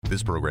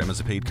This program is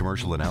a paid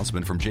commercial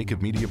announcement from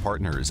Jacob Media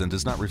Partners and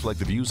does not reflect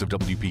the views of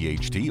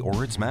WPHT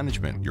or its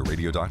management. Your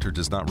radio doctor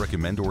does not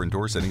recommend or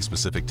endorse any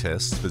specific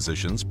tests,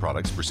 physicians,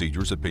 products,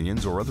 procedures,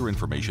 opinions, or other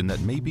information that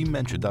may be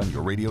mentioned on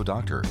Your Radio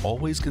Doctor.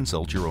 Always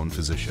consult your own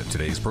physician.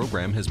 Today's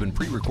program has been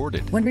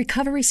pre-recorded. When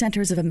Recovery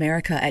Centers of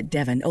America at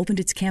Devon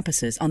opened its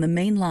campuses on the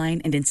Main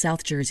Line and in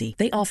South Jersey,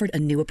 they offered a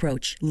new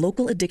approach,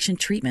 local addiction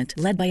treatment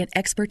led by an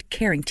expert,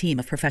 caring team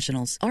of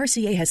professionals.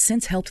 RCA has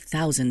since helped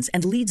thousands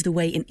and leads the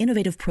way in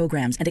innovative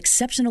programs and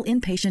exceptional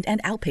inpatient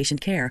and outpatient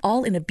care,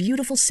 all in a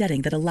beautiful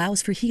setting that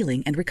allows for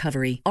healing and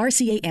recovery.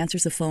 RCA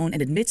answers the phone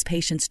and admits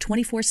patients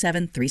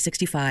 24/7,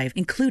 365,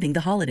 including the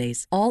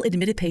holidays. All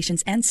admitted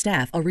patients and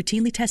staff are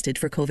routinely tested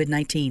for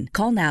COVID-19.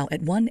 Call now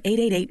at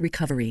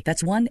 1-888-RECOVERY.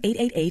 That's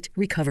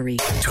 1-888-RECOVERY.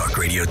 Talk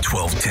Radio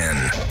 1210,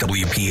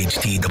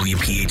 WPHT,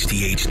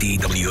 WPHT HD,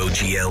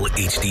 WOGL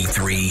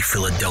HD3,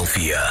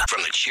 Philadelphia.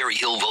 From the Cherry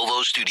Hill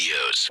Volvo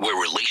Studios,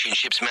 where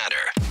relationships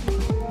matter.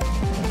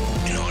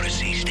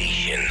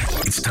 Station.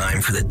 It's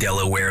time for the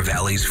Delaware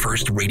Valley's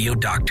first radio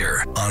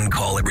doctor, on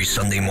call every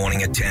Sunday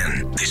morning at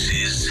 10. This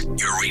is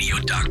Your Radio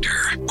Doctor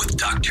with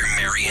Dr.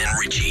 Marianne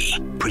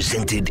Ritchie,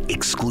 presented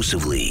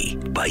exclusively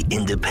by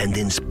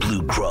Independence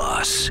Blue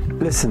Cross.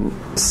 Listen,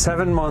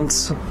 7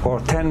 months or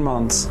 10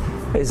 months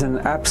is an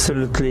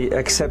absolutely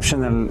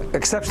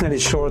exceptionally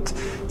short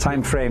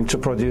time frame to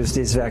produce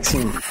this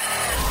vaccine.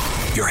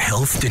 Your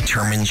health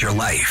determines your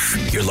life,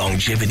 your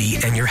longevity,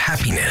 and your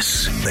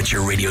happiness. Let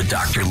your radio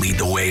doctor lead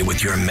the way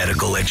with your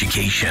medical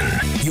education.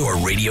 Your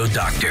Radio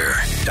Doctor,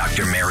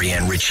 Dr.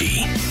 Marianne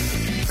Ritchie.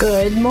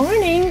 Good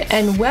morning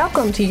and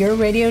welcome to Your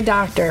Radio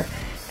Doctor.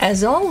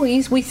 As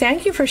always, we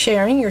thank you for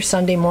sharing your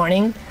Sunday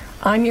morning.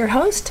 I'm your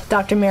host,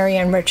 Dr.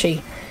 Marianne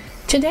Ritchie.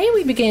 Today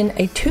we begin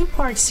a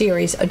two-part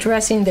series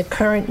addressing the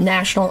current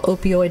national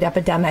opioid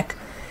epidemic.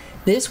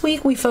 This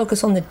week we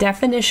focus on the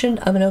definition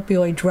of an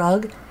opioid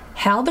drug,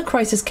 how the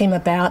crisis came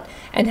about,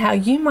 and how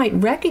you might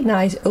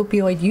recognize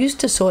opioid use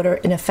disorder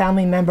in a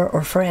family member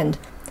or friend.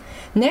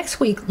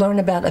 Next week, learn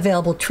about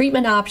available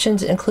treatment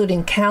options,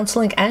 including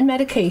counseling and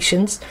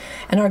medications,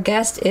 and our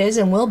guest is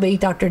and will be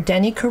Dr.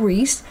 Denny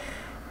Carisse,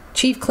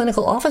 Chief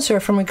Clinical Officer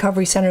from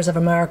Recovery Centers of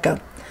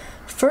America.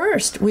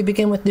 First, we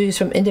begin with news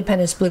from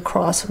Independence Blue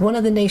Cross, one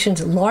of the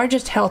nation's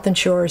largest health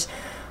insurers.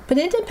 But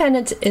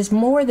Independence is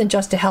more than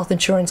just a health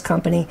insurance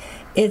company.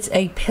 It's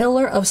a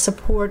pillar of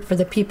support for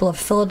the people of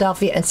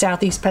Philadelphia and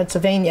Southeast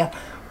Pennsylvania.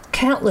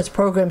 Countless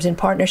programs in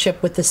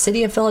partnership with the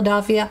City of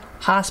Philadelphia,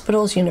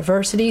 hospitals,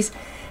 universities.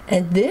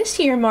 And this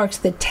year marks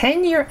the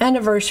 10-year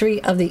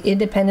anniversary of the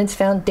Independence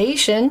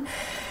Foundation,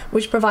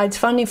 which provides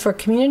funding for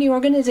community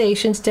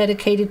organizations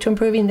dedicated to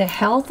improving the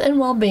health and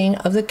well-being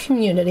of the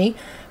community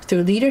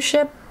through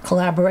leadership,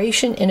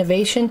 collaboration,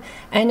 innovation,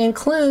 and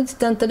includes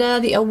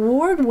the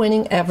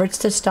award-winning efforts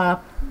to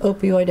stop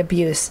opioid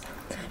abuse.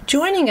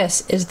 Joining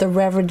us is the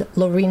Reverend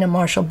Lorena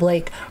Marshall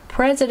Blake,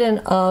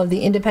 president of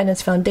the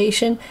Independence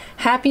Foundation.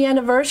 Happy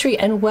anniversary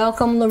and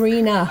welcome,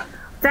 Lorena.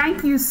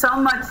 Thank you so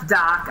much,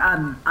 Doc.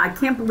 I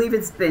can't believe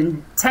it's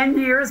been 10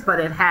 years, but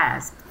it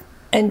has.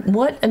 And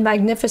what a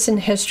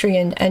magnificent history,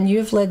 and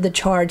you've led the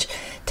charge.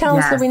 Tell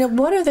us, Lorena,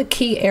 what are the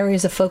key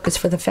areas of focus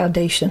for the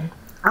foundation?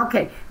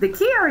 Okay, the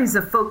key areas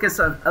of focus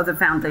of the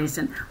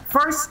foundation: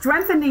 first,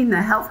 strengthening the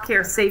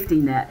healthcare safety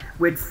net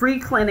with free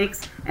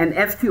clinics and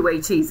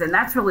FQHEs, and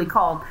that's really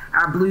called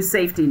our Blue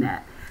Safety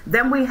Net.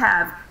 Then we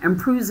have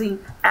improving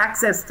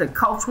access to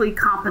culturally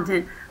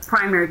competent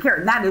primary care.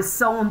 And that is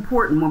so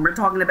important when we're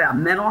talking about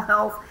mental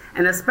health,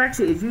 and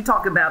especially as you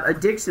talk about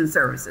addiction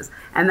services.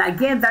 And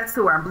again, that's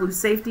through our Blue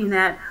Safety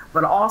Net,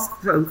 but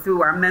also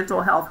through our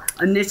mental health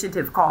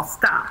initiative called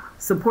STOP,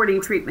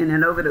 supporting treatment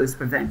and overdose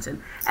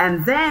prevention.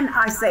 And then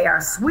I say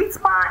our sweet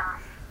spot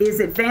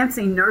is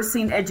advancing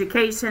nursing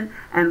education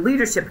and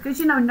leadership, because,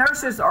 you know,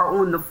 nurses are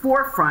on the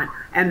forefront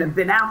and have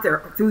been out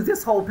there through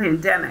this whole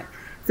pandemic.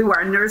 Through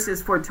our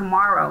Nurses for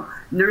Tomorrow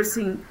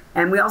nursing,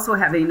 and we also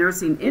have a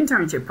nursing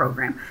internship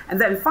program. And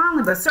then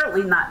finally, but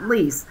certainly not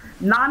least,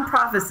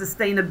 nonprofit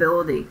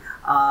sustainability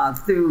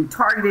through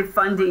targeted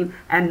funding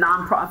and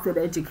nonprofit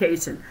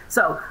education.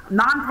 So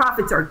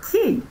nonprofits are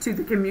key to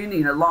the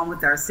community along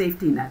with our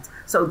safety nets.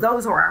 So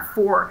those are our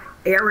 4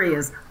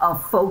 areas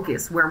of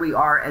focus where we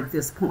are at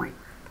this point.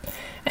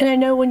 And I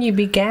know when you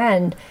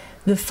began,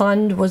 the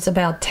fund was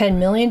about $10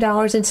 million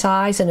in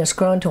size and has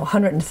grown to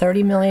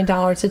 $130 million.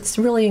 It's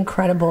really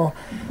incredible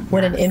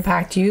what an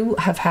impact you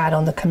have had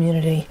on the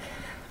community.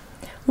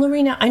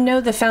 Lorena, I know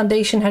the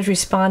foundation has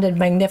responded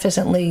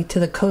magnificently to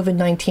the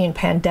COVID-19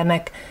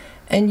 pandemic.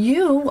 And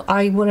you,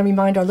 I want to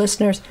remind our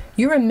listeners,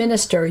 you're a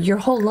minister. Your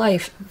whole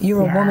life,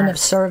 you're a woman of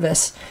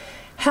service.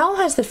 How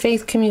has the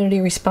faith community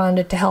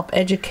responded to help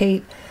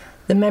educate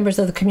the members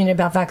of the community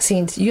about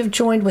vaccines? You've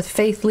joined with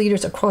faith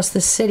leaders across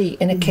the city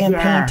in a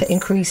campaign to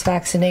increase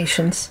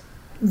vaccinations.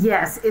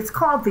 Yes, it's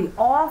called the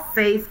All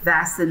Faith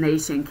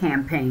Vaccination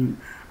Campaign.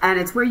 And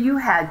it's where you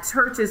had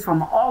churches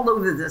from all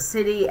over the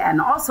city,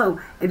 and also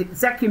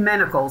it's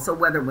ecumenical. So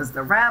whether it was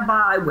the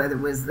rabbi, whether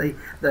it was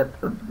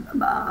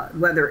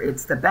whether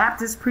it's the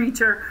Baptist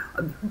preacher,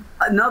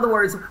 in other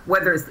words,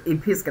 whether it's the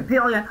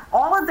Episcopalian,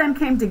 all of them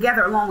came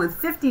together along with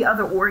 50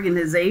 other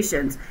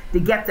organizations to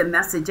get the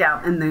message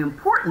out and the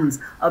importance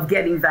of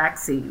getting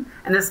vaccine,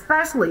 and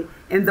especially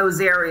in those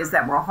areas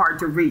that were hard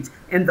to reach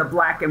in the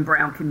Black and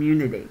brown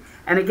community.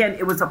 And again,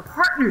 it was a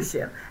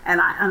partnership.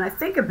 And I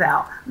think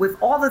about, with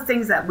all the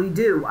things that we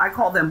do, I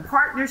call them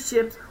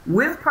partnerships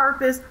with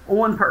purpose,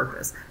 on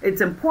purpose.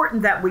 It's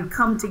important that we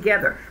come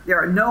together. There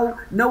are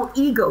no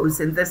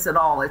egos in this at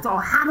all. It's all,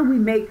 how do we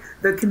make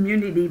the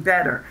community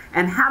better?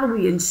 And how do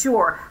we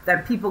ensure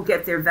that people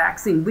get their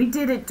vaccine? We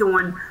did it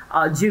during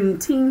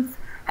Juneteenth.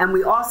 And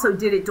we also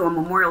did it during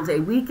Memorial Day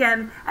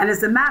weekend. And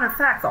as a matter of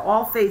fact, the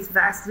All Faith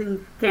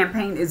Vaccine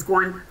campaign is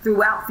going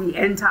throughout the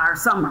entire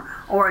summer,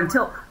 or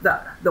until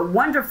the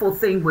wonderful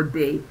thing would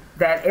be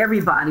that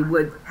everybody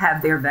would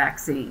have their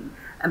vaccine.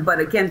 But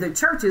again, the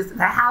churches,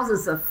 the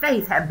houses of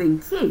faith have been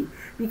key,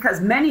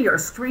 because many are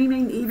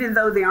streaming even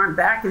though they aren't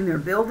back in their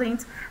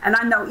buildings. And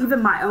I know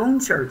even my own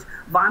church,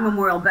 Vine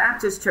Memorial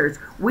Baptist Church,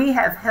 we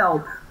have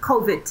held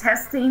COVID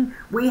testing.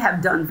 We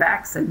have done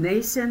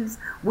vaccinations.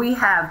 We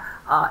have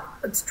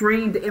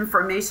streamed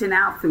information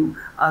out through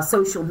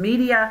social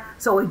media.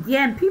 So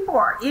again, people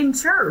are in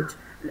church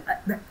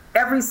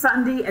every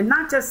Sunday, and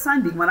not just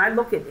Sunday. When I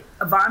look at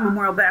Vine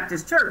Memorial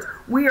Baptist Church,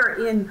 we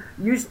are in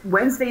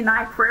Wednesday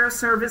night prayer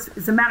service.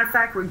 As a matter of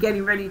fact, we're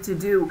getting ready to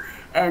do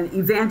an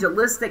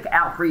evangelistic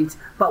outreach.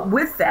 But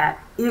with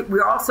that,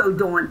 we're also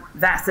doing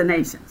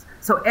vaccinations.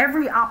 So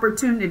every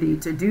opportunity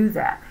to do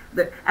that.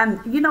 And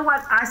you know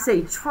what? I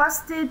say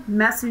trusted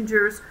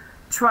messengers,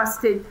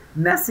 trusted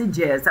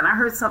messages. And I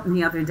heard something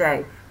the other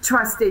day,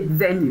 trusted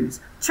venues.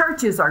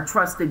 Churches are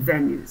trusted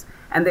venues.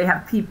 And they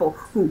have people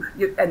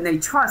and they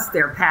trust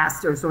their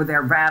pastors or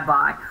their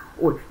rabbi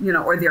or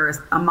their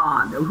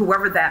imam, or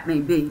whoever that may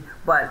be.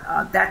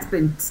 But that's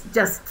been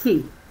just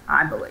key,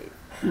 I believe.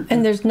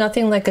 And there's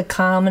nothing like a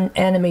common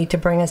enemy to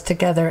bring us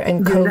together.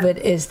 And COVID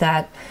is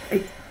that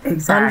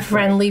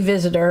unfriendly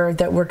visitor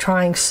that we're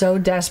trying so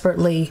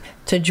desperately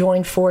to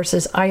join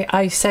forces.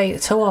 I say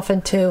so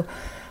often to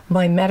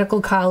my medical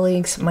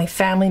colleagues, my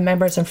family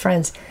members and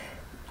friends,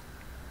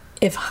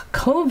 if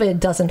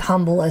COVID doesn't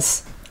humble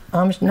us,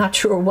 I'm not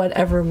sure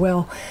whatever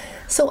will.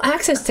 So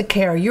access to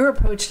care, your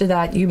approach to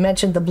that, you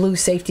mentioned the Blue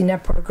Safety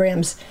Net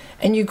programs,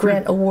 and you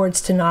grant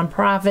awards to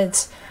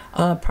nonprofits,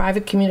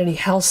 private community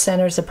health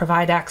centers that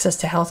provide access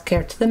to health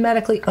care to the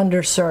medically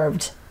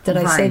underserved. Did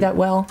I say that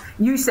well?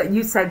 You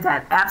said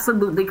that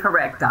absolutely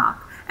correct,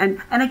 Doc. And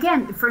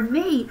again, for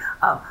me,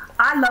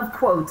 I love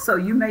quotes, so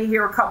you may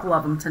hear a couple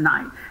of them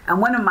tonight.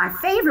 And one of my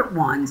favorite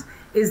ones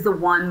is the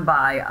one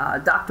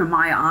by Dr.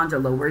 Maya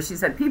Angelou, where she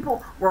said,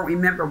 people won't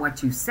remember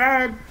what you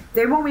said,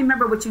 they won't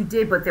remember what you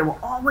did, but they will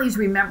always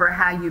remember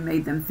how you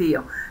made them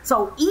feel.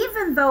 So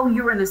even though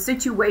you're in a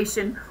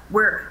situation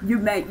where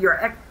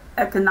your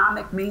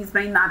economic means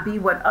may not be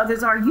what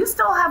others are, you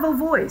still have a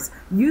voice.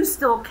 You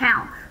still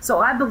count. So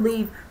I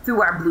believe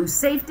through our Blue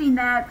Safety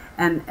Net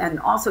and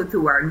also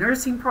through our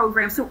nursing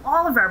programs, through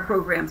all of our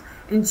programs,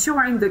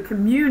 ensuring the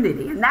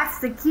community, and that's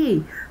the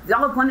key.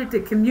 Y'all wanted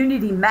the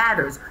community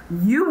matters.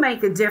 You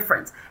make a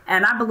difference.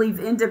 And I believe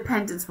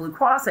Independence Blue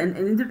Cross and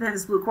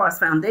Independence Blue Cross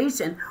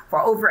Foundation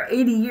for over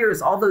 80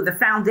 years, although the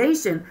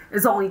foundation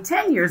is only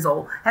 10 years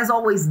old, has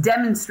always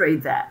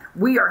demonstrated that.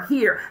 We are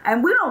here,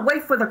 and we don't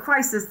wait for the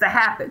crisis to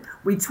happen.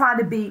 We try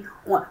to be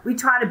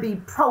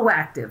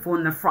proactive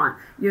on the front.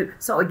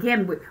 So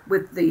again,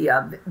 with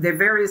the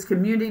various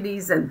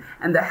communities and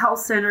the health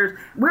centers,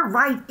 we're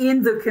right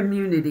in the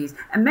communities.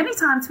 And many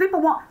times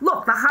people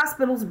look, the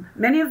hospitals,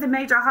 many of the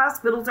major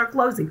hospitals are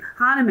closing.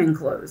 Hahnemann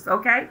closed,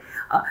 okay?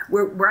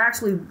 We're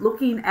actually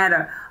looking at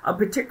a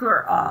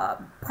particular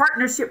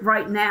partnership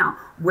right now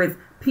with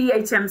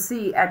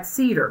PHMC at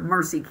Cedar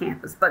Mercy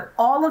Campus. But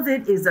all of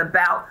it is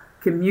about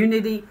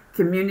community.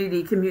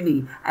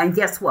 And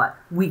guess what?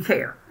 We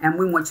care. And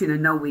we want you to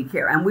know we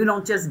care. And we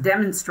don't just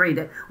demonstrate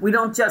it. We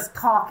don't just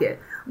talk it.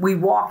 We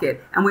walk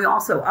it. And we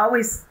also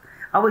always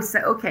say,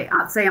 okay,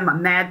 I'll say I'm a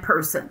mad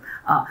person,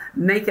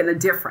 making a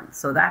difference.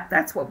 So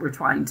that's what we're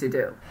trying to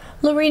do.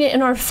 Lorena,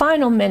 in our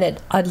final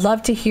minute, I'd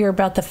love to hear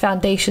about the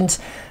Foundation's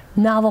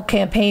novel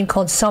campaign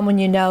called Someone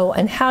You Know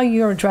and how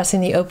you're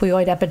addressing the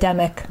opioid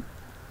epidemic.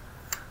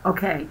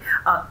 Okay,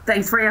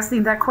 thanks for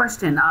asking that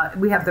question.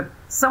 We have the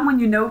Someone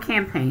You Know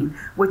campaign,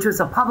 which was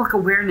a public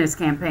awareness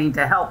campaign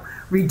to help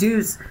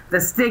reduce the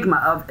stigma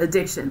of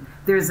addiction.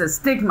 There's a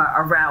stigma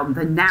around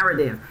the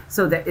narrative,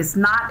 so that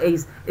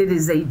it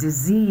is a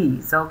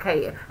disease,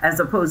 okay, as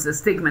opposed to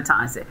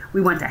stigmatize it.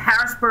 We went to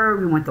Harrisburg,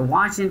 we went to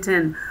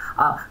Washington.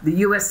 The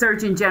U.S.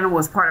 Surgeon General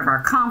was part of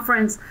our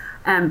conference.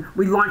 And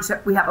we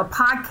have a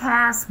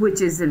podcast, which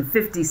is in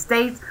 50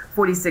 states,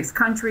 46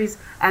 countries.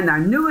 And our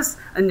newest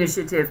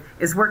initiative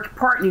is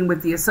partnering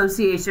with the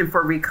Association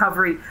for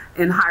Recovery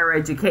in Higher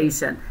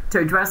Education to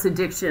address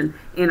addiction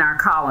in our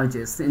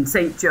colleges, in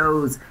St.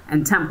 Joe's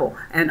and Temple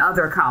and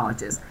other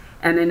colleges.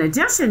 And in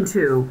addition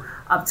to,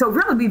 so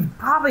really we've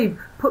probably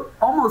put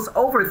almost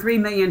over $3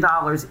 million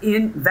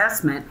in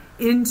investment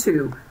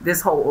into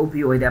this whole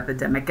opioid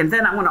epidemic. And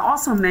then I want to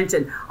also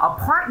mention a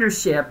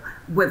partnership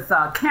with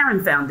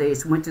Caron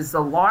Foundation, which is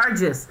the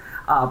largest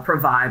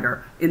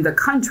provider in the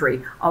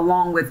country,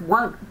 along with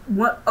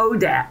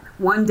ODAT,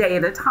 One Day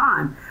at a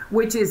Time,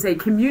 which is a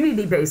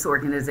community-based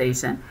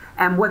organization.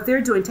 And what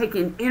they're doing,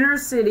 taking inner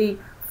city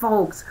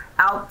folks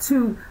out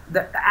to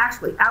the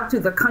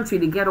country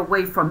to get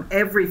away from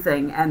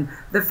everything. And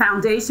the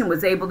foundation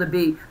was able to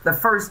be the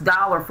first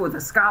dollar for the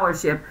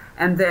scholarship,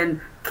 and then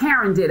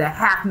Caron did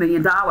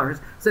 $500,000.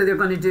 So they're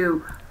going to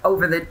do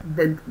over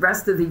the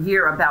rest of the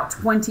year about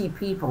 20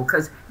 people,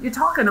 because you're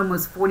talking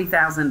almost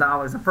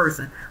 $40,000 a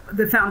person.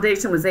 The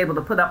foundation was able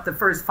to put up the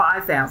first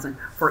 $5,000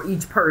 for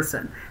each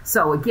person.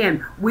 So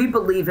again, we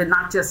believe in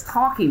not just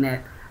talking it,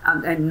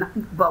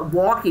 but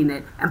walking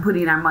it and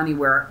putting our money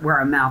where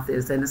our mouth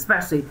is. And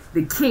especially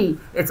the key,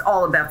 it's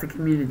all about the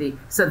community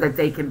so that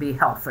they can be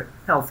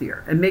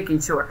healthier, and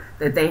making sure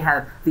that they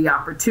have the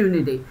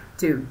opportunity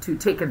to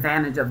take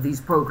advantage of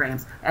these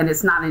programs. And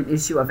it's not an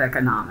issue of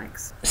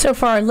economics. So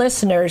for our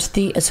listeners,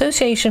 the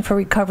Association for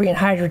Recovery and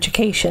Higher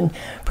Education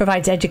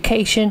provides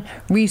education,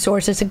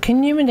 resources, and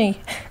community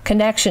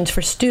connections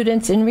for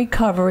students in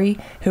recovery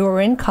who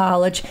are in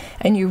college.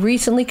 And you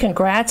recently,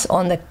 congrats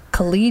on the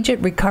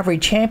Collegiate Recovery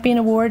Champion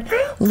Award,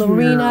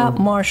 Lorena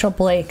Marshall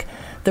Blake,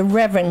 the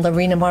Reverend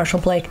Lorena Marshall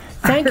Blake.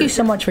 Thank you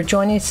so much for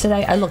joining us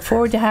today. I look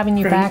forward to having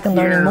you back and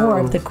learning more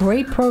of the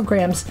great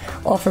programs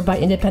offered by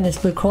Independence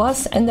Blue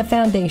Cross and the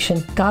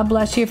Foundation. God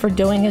bless you for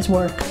doing his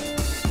work.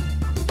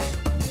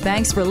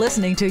 Thanks for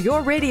listening to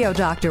Your Radio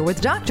Doctor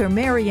with Dr.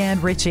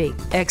 Marianne Ritchie,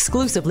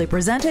 exclusively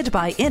presented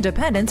by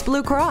Independence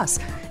Blue Cross.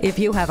 If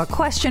you have a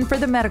question for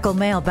the medical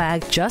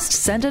mailbag, just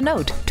send a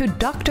note to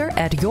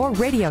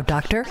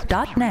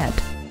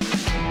doctor@yourradiodoctor.net.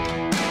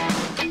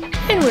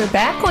 And we're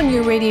back on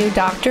Your Radio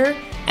Doctor,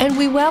 and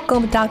we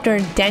welcome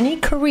Dr. Denny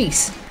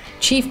Carisse,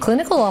 Chief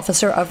Clinical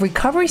Officer of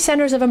Recovery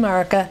Centers of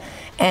America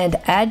and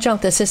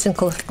Adjunct Assistant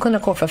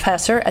Clinical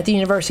Professor at the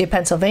University of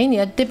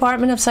Pennsylvania,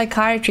 Department of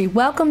Psychiatry.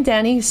 Welcome,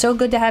 Denny. So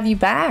good to have you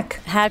back.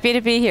 Happy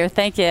to be here.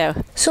 Thank you.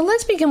 So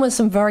let's begin with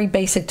some very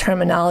basic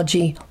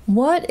terminology.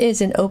 What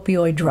is an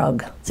opioid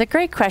drug? It's a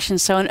great question.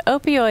 So an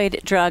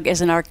opioid drug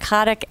is a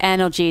narcotic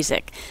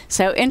analgesic.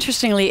 So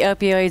interestingly,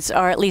 opioids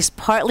are at least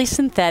partly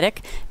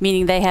synthetic,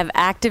 meaning they have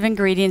active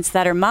ingredients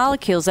that are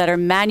molecules that are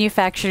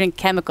manufactured in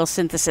chemical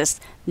synthesis,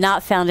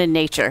 not found in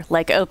nature,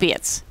 like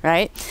opiates,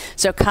 right?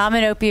 So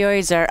common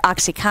opioids are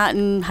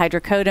OxyContin,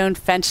 hydrocodone,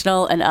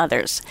 fentanyl, and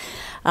others.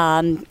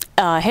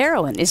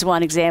 Heroin is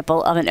one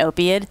example of an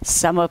opioid.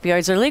 Some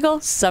opioids are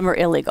legal, some are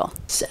illegal.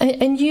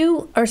 And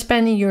you are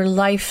spending your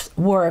life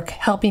work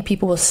helping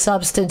people with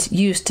substance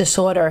use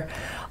disorder.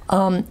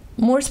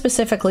 More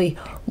specifically,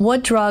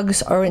 what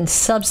drugs are in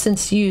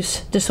substance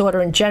use disorder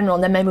in general?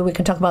 And then maybe we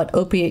can talk about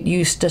opiate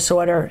use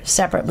disorder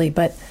separately.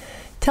 But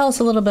tell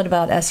us a little bit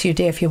about SUD,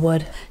 if you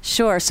would.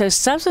 Sure. So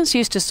substance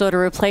use disorder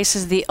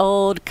replaces the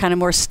old, kind of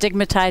more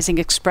stigmatizing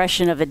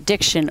expression of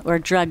addiction or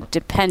drug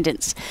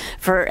dependence.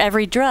 For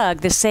every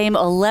drug, the same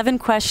 11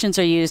 questions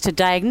are used to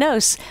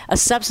diagnose a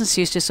substance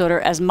use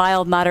disorder as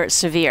mild, moderate,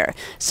 severe.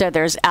 So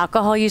there's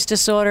alcohol use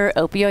disorder,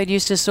 opioid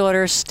use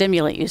disorder,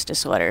 stimulant use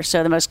disorder.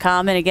 So the most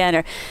common, again,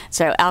 are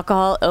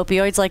alcohol,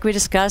 opioids, like we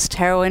discussed,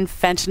 heroin,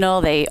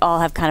 fentanyl. They all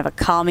have kind of a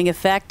calming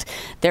effect.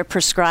 They're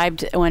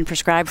prescribed when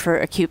prescribed for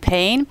acute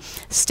pain.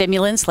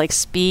 Stimulants like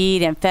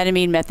speed,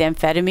 amphetamine,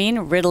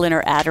 methamphetamine, Ritalin,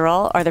 or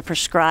Adderall are the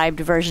prescribed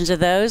versions of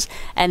those.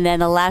 And then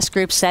the last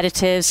group,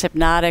 sedatives,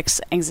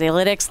 hypnotics,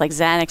 anxiolytics like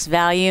Xanax,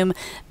 Valium,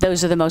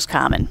 those are the most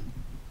common.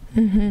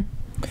 Mm-hmm.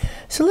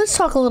 So let's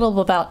talk a little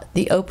bit about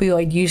the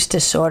opioid use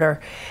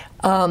disorder.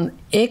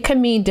 It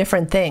can mean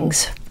different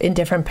things in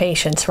different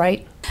patients,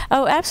 right?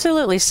 Oh,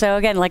 absolutely. So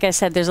again, like I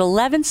said, there's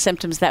 11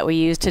 symptoms that we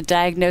use to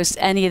diagnose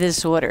any of the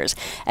disorders.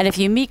 And if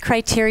you meet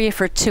criteria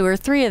for 2 or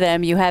 3 of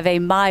them, you have a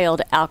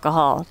mild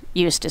alcohol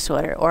use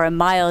disorder or a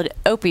mild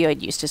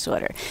opioid use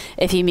disorder.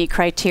 If you meet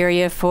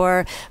criteria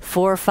for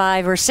 4,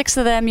 5, or 6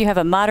 of them, you have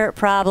a moderate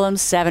problem.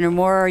 7 or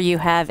more, you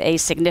have a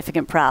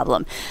significant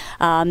problem.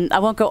 I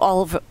won't go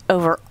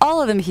over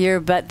all of them here,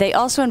 but they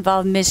also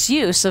involve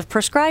misuse of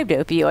prescribed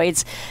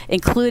opioids,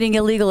 including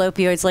illegal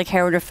opioids like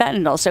heroin or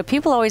fentanyl. So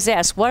people always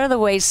ask, what are the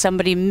ways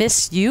somebody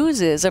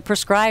misuses a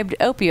prescribed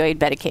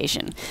opioid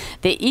medication?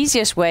 The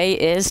easiest way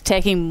is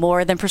taking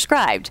more than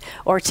prescribed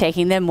or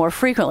taking them more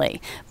frequently.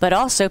 But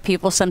also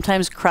people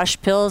sometimes crush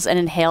pills and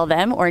inhale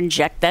them or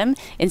inject them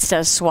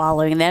instead of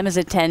swallowing them as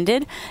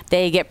intended.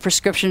 They get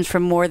prescriptions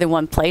from more than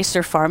one place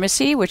or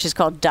pharmacy, which is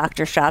called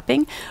doctor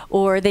shopping,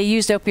 or they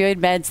use opioid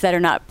meds that are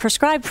not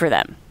prescribed for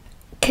them.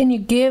 Can you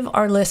give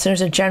our listeners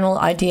a general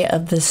idea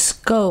of the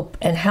scope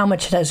and how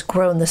much it has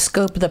grown, the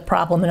scope of the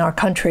problem in our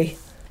country?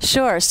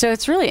 Sure. So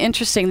it's really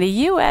interesting. The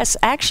U.S.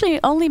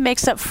 actually only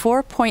makes up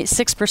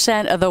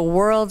 4.6% of the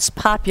world's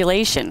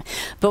population,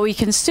 but we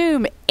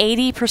consume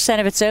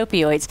 80% of its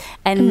opioids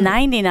and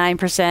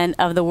 99%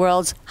 of the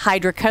world's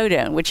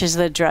hydrocodone, which is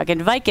the drug in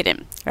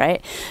Vicodin,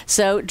 right?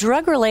 So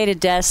drug-related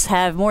deaths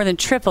have more than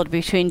tripled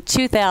between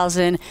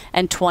 2000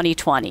 and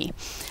 2020.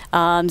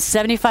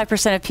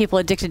 75% of people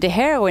addicted to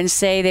heroin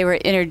say they were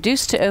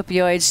introduced to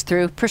opioids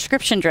through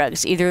prescription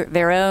drugs, either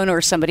their own or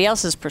somebody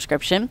else's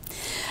prescription.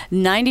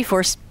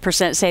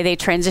 94% say they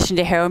transitioned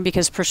to heroin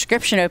because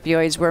prescription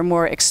opioids were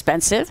more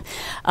expensive.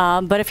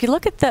 But if you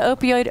look at the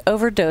opioid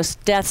overdose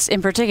deaths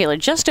in particular,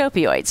 just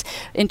opioids,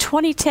 in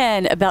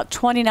 2010, about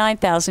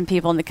 29,000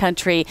 people in the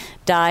country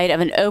died of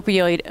an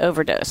opioid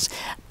overdose.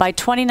 By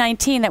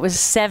 2019, that was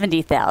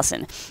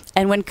 70,000.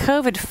 And when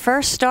COVID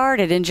first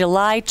started in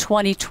July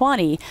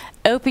 2020,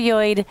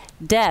 opioid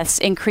deaths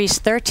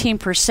increased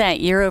 13%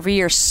 year over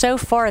year so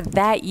far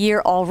that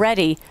year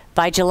already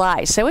by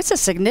July. So it's a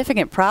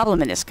significant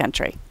problem in this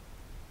country.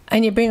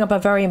 And you bring up a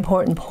very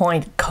important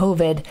point,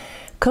 COVID.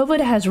 COVID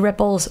has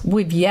ripples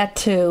we've yet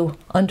to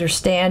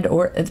understand,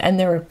 and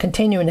they're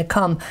continuing to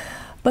come.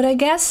 But I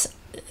guess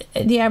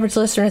the average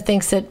listener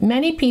thinks that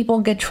many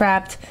people get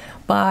trapped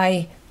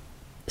by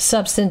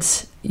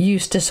substance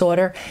use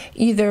disorder,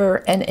 either,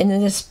 and in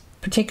this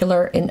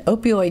particular, in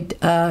opioid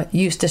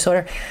use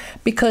disorder,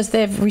 because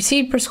they've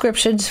received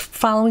prescriptions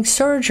following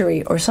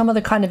surgery or some other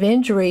kind of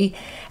injury,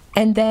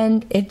 and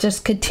then it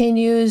just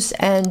continues.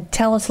 And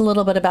tell us a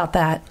little bit about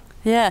that.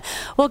 Yeah.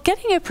 Well,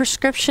 getting a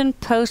prescription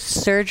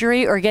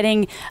post-surgery or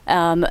getting,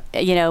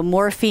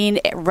 morphine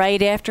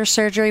right after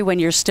surgery when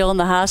you're still in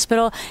the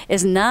hospital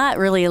is not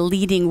really a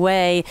leading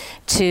way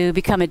to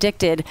become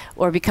addicted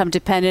or become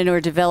dependent or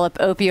develop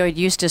opioid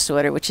use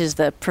disorder, which is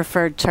the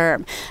preferred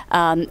term.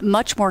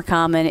 Much more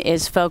common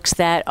is folks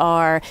that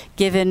are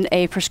given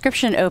a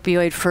prescription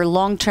opioid for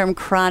long-term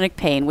chronic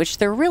pain, which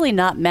they're really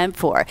not meant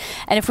for.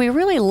 And if we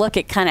really look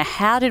at kind of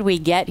how did we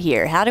get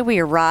here? How did we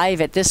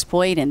arrive at this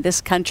point in this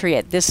country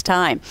at this time?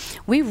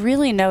 We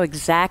really know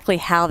exactly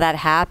how that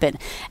happened.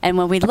 And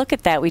when we look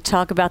at that, we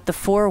talk about the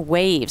 4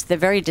 waves, the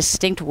very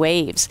distinct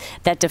waves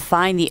that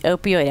define the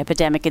opioid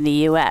epidemic in the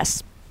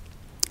U.S.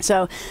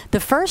 So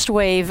the first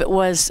wave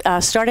was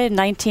started in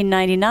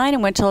 1999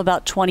 and went till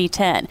about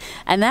 2010.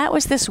 And that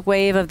was this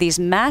wave of these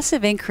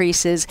massive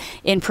increases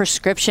in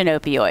prescription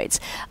opioids.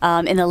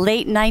 In the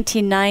late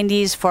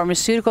 1990s,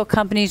 pharmaceutical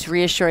companies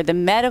reassured the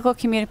medical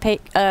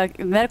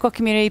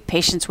community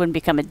patients wouldn't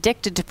become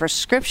addicted to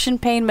prescription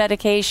pain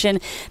medication.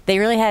 They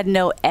really had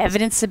no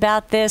evidence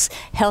about this.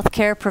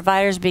 Healthcare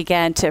providers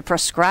began to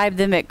prescribe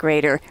them at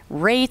greater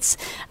rates.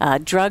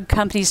 Drug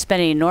companies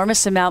spent an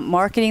enormous amount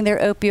marketing their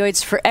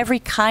opioids for every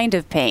kind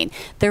of pain.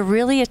 They're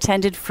really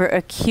intended for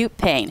acute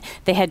pain.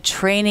 They had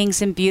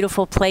trainings in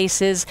beautiful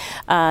places.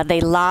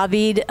 They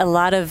lobbied a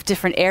lot of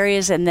different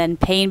areas, and then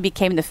pain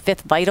became the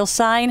 5th vital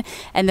sign.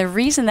 And the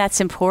reason that's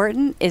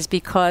important is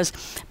because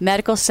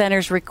medical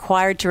centers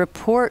required to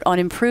report on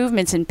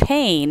improvements in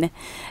pain.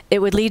 It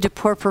would lead to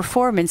poor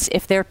performance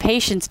if their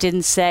patients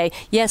didn't say,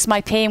 yes, my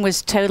pain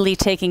was totally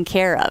taken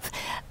care of.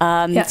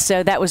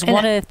 So that was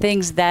one of the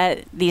things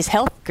that these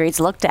health grades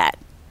looked at.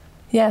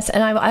 Yes,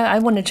 and I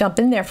want to jump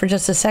in there for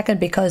just a second,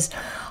 because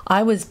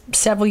I was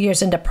several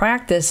years into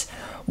practice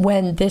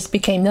when this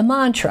became the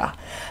mantra.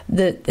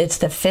 It's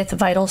the 5th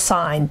vital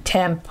sign: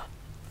 temp,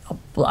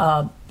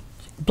 blood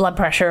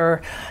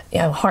pressure,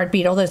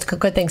 heartbeat, all those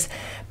good things.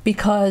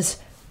 Because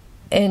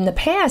in the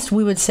past,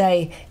 we would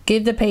say,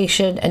 give the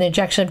patient an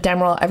injection of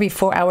Demerol every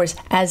 4 hours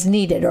as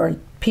needed, or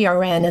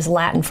PRN is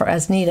Latin for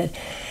as needed.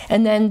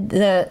 And then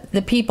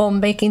the people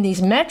making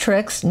these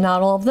metrics,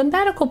 not all of the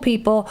medical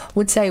people,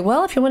 would say,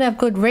 well, if you want to have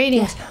good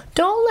ratings,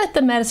 don't let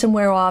the medicine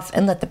wear off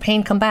and let the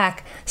pain come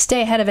back.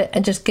 Stay ahead of it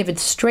and just give it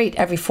straight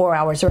every 4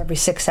 hours or every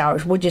 6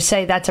 hours. Would you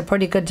say that's a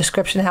pretty good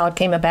description of how it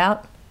came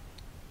about?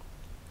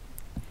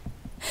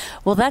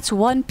 Well, that's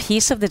one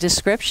piece of the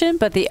description,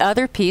 but the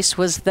other piece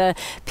was the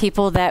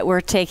people that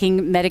were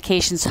taking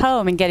medications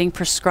home and getting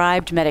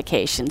prescribed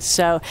medications.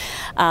 So,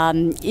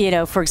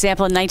 for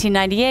example, in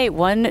 1998,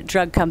 one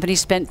drug company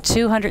spent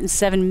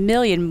 $207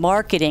 million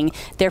marketing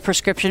their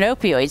prescription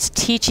opioids,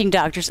 teaching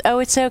doctors, oh,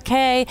 it's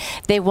okay,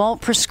 they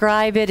won't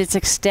prescribe it, it's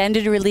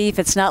extended relief,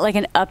 it's not like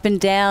an up and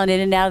down,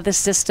 in and out of the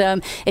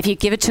system. If you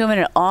give it to them in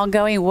an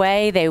ongoing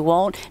way, they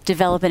won't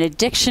develop an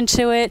addiction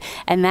to it.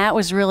 And that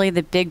was really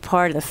the big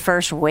part of the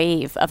first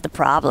wave of the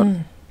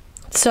problem.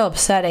 So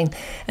upsetting.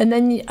 And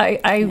then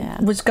I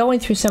was going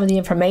through some of the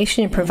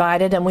information you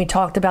provided, and we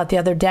talked about the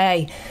other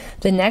day.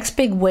 The next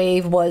big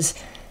wave was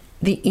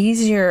the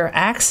easier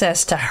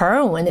access to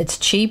heroin. It's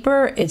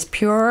cheaper, it's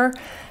purer,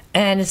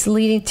 and it's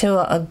leading to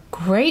a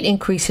great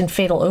increase in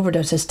fatal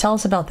overdoses. Tell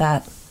us about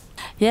that.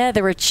 Yeah,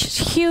 there were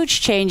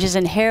huge changes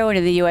in heroin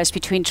in the U.S.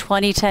 between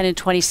 2010 and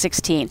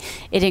 2016.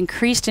 It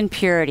increased in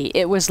purity.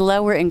 It was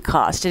lower in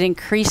cost. It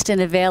increased in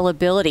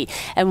availability.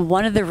 And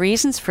one of the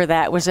reasons for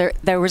that was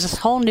there was this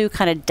whole new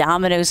kind of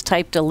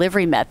Domino's-type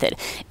delivery method.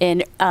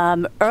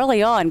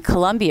 Early on,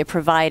 Colombia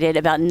provided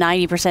about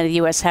 90% of the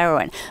U.S.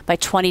 heroin. By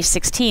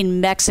 2016,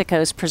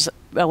 Mexico's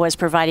was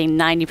providing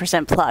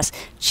 90% plus.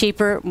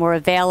 Cheaper, more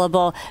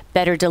available,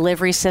 better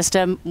delivery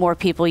system, more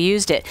people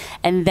used it.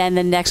 And then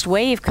the next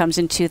wave comes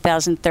in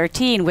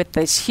 2013 with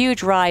this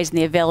huge rise in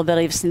the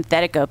availability of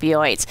synthetic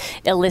opioids,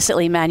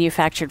 illicitly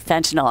manufactured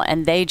fentanyl,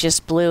 and they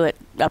just blew it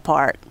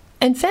apart.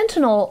 And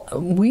fentanyl,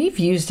 we've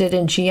used it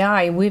in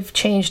GI. We've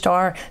changed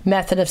our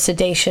method of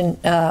sedation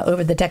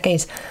over the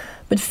decades.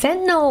 But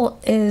fentanyl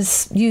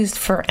is used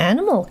for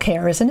animal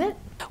care, isn't it?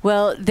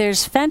 Well,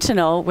 there's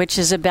fentanyl, which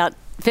is about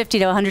 50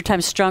 to 100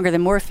 times stronger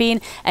than morphine,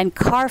 and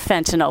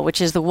carfentanil, which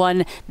is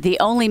the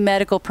only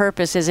medical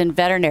purpose is in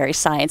veterinary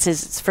science,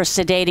 is for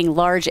sedating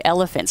large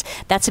elephants.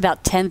 That's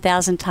about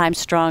 10,000 times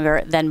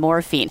stronger than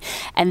morphine.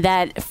 And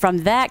that from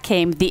that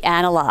came the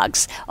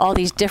analogs, all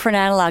these different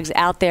analogs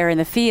out there in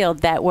the field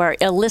that were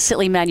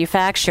illicitly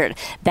manufactured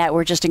that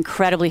were just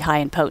incredibly high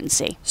in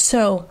potency.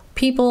 So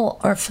people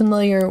are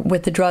familiar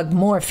with the drug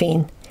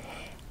morphine.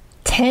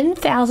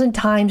 10,000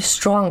 times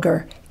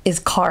stronger is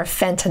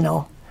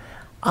carfentanil.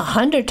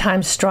 100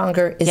 times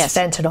stronger is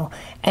fentanyl.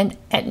 And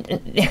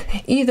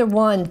either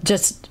one,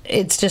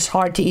 it's just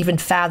hard to even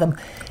fathom.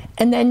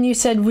 And then you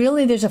said,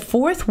 really, there's a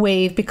fourth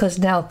wave because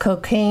now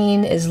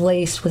cocaine is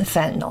laced with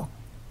fentanyl.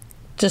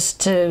 Just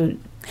to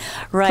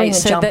bring a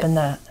jump in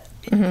the...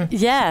 Mm-hmm.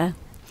 Yeah.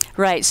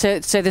 Right. So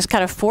this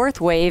kind of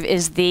fourth wave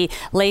is the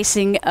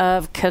lacing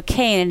of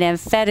cocaine and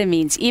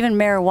amphetamines, even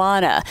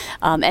marijuana,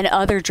 and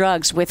other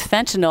drugs with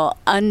fentanyl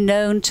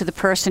unknown to the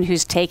person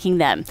who's taking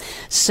them.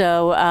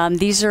 So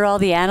these are all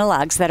the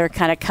analogs that are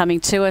kind of coming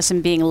to us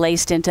and being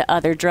laced into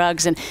other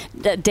drugs. And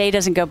the day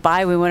doesn't go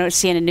by we won't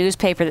see in a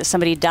newspaper that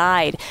somebody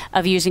died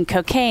of using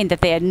cocaine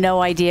that they had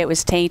no idea it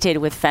was tainted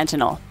with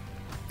fentanyl,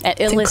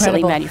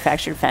 illicitly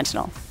manufactured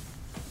fentanyl.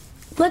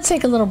 Let's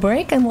take a little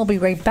break, and we'll be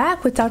right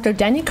back with Dr.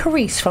 Denny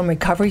Carisse from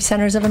Recovery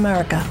Centers of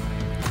America.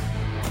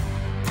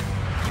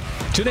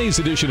 Today's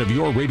edition of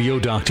Your Radio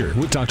Doctor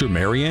with Dr.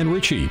 Marianne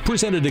Ritchie,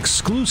 presented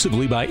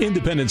exclusively by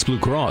Independence Blue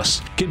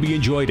Cross, can be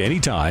enjoyed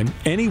anytime,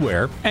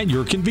 anywhere, at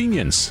your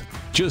convenience.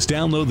 Just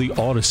download the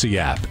Odyssey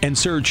app and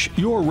search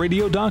Your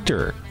Radio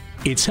Doctor.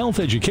 It's health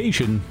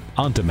education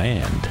on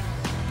demand.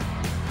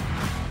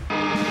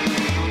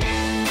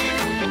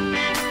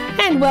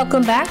 And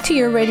welcome back to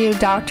Your Radio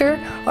Doctor.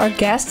 Our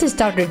guest is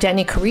Dr.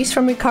 Denny Carisse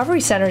from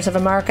Recovery Centers of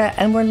America,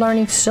 and we're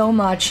learning so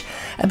much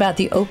about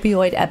the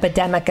opioid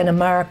epidemic in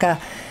America.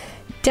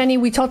 Denny,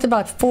 we talked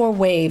about 4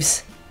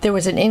 waves. There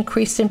was an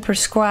increase in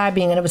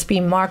prescribing, and it was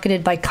being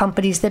marketed by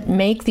companies that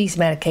make these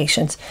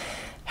medications.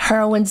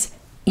 Heroin's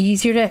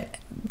easier to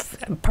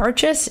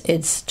purchase,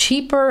 it's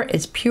cheaper,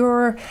 it's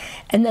purer,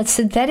 and that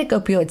synthetic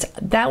opioids,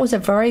 that was a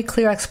very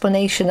clear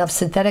explanation of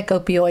synthetic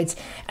opioids.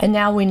 And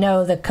now we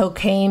know that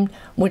cocaine,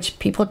 which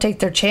people take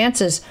their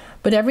chances,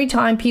 but every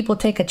time people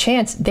take a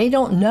chance, they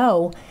don't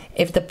know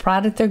if the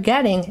product they're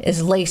getting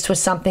is laced with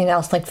something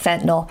else like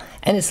fentanyl,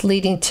 and it's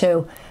leading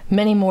to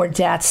many more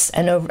deaths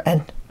and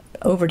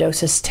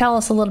overdoses. Tell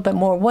us a little bit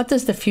more. What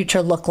does the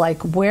future look like?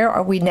 Where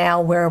are we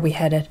now? Where are we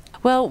headed?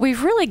 Well,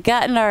 we've really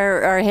gotten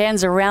our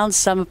hands around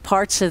some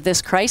parts of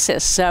this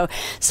crisis. So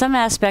some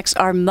aspects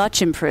are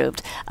much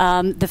improved.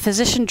 The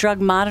physician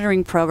drug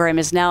monitoring program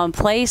is now in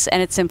place,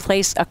 and it's in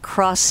place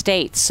across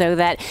states so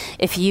that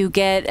if you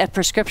get a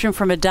prescription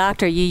from a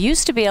doctor, you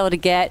used to be able to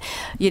get,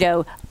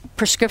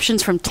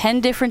 prescriptions from 10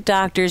 different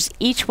doctors.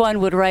 Each one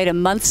would write a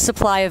month's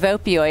supply of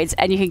opioids,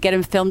 and you could get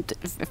them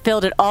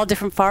filled at all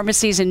different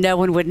pharmacies, and no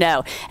one would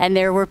know. And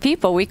there were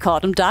people, we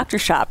called them doctor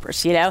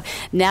shoppers,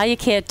 Now you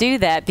can't do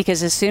that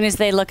because as soon as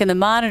they look in the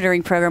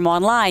monitoring program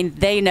online,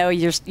 they know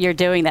you're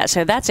doing that.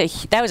 So that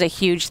was a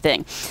huge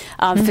thing.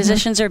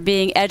 Physicians are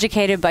being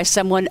educated by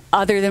someone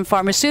other than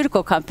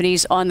pharmaceutical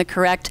companies on the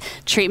correct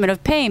treatment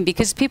of pain,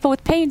 because people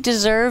with pain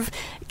deserve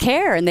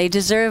care and they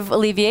deserve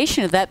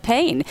alleviation of that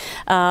pain.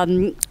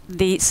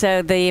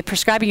 So the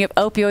prescribing of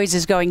opioids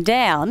is going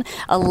down.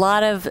 A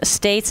lot of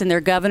states and their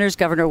governors,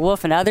 Governor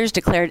Wolf and others,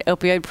 declared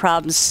opioid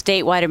problems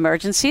statewide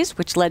emergencies,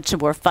 which led to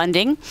more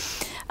funding.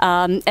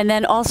 And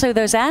then also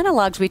those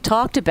analogs we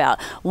talked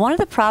about. One of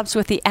the problems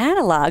with the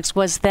analogs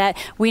was that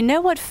we know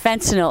what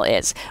fentanyl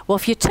is. Well,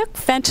 if you took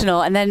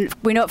fentanyl, and then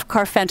we know what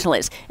carfentanil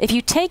is. If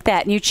you take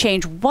that and you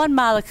change one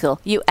molecule,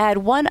 you add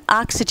one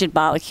oxygen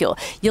molecule,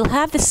 you'll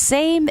have the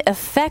same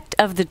effect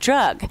of the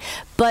drug,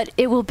 but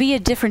it will be a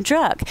different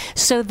drug.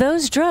 So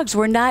those drugs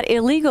were not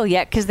illegal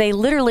yet because they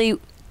literally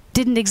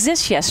didn't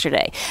exist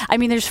yesterday. I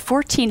mean, there's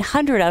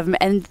 1,400 of them,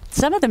 and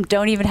some of them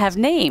don't even have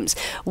names.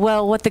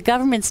 Well, what the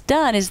government's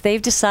done is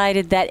they've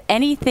decided that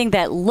anything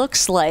that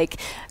looks like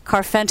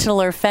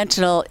carfentanil or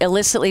fentanyl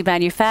illicitly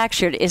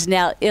manufactured is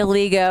now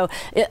illegal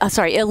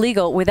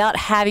without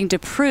having to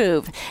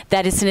prove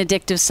that it's an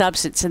addictive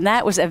substance. And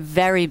that was a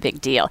very big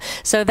deal.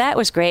 So that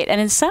was great.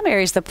 And in some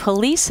areas, the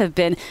police have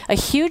been a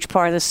huge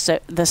part of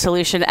the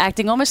solution,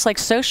 acting almost like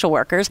social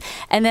workers.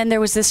 And then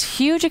there was this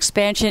huge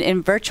expansion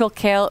in virtual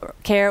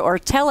care or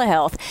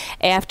telehealth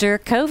after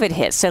COVID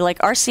hit. So like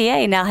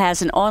RCA now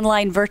has an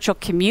online virtual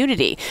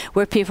community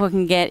where people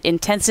can get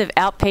intensive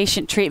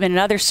outpatient treatment and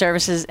other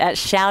services at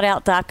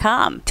shoutout.com.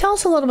 Tell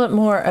us a little bit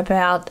more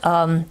about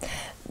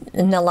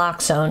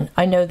naloxone.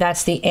 I know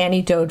that's the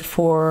antidote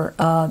for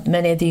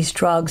many of these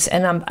drugs,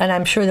 and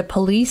I'm sure the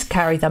police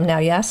carry them now.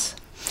 Yes.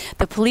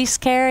 The police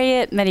carry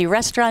it. Many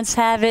restaurants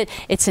have it.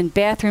 It's in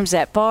bathrooms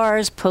at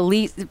bars.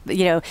 Police,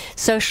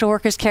 social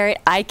workers carry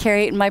it. I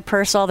carry it in my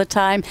purse all the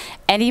time.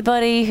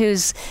 Anybody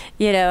who's,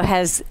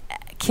 has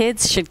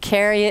kids should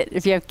carry it.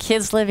 If you have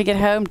kids living at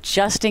home,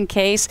 just in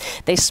case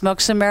they smoke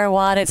some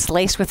marijuana, it's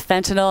laced with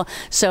fentanyl.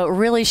 So it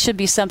really should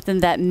be something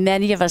that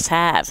many of us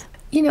have.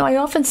 I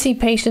often see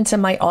patients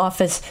in my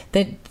office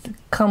that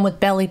come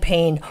with belly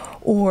pain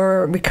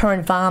or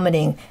recurrent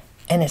vomiting.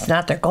 And it's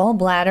not their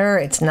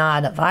gallbladder, it's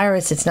not a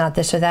virus, it's not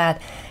this or that.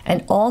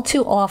 And all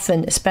too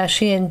often,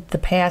 especially in the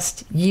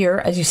past year,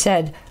 as you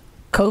said,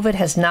 COVID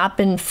has not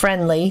been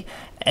friendly.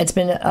 It's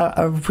been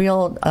a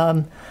real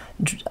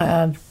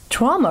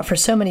trauma for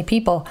so many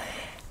people.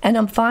 And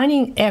I'm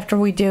finding after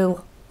we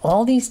do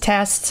all these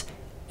tests,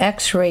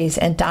 x-rays,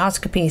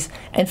 endoscopies,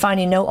 and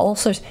finding no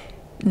ulcers,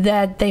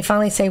 that they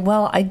finally say,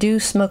 well, I do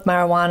smoke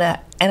marijuana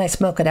and I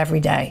smoke it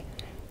every day.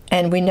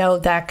 And we know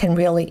that can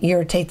really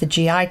irritate the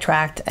GI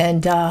tract.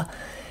 And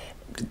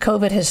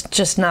COVID has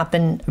just not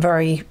been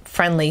very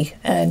friendly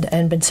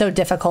and been so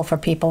difficult for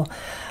people.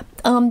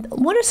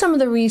 What are some of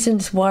the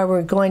reasons why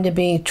we're going to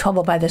be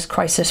troubled by this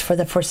crisis for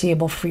the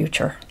foreseeable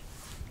future?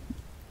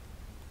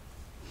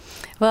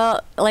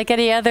 Well, like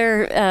any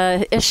other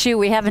issue,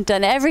 we haven't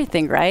done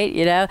everything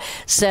right,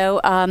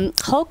 So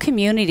whole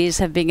communities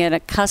have been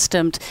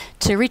accustomed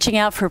to reaching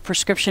out for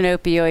prescription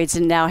opioids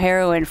and now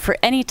heroin for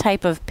any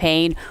type of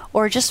pain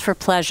or just for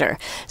pleasure.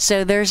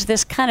 So there's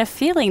this kind of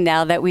feeling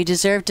now that we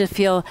deserve to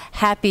feel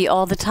happy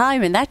all the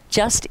time, and that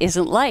just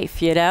isn't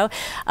life,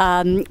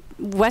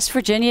 West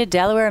Virginia,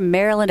 Delaware,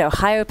 Maryland,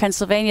 Ohio,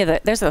 Pennsylvania,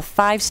 those are the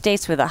 5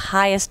 states with the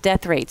highest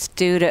death rates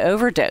due to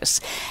overdose.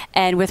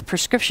 And with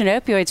prescription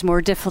opioids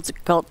more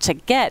difficult to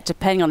get,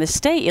 depending on the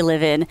state you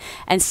live in,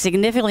 and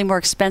significantly more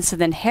expensive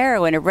than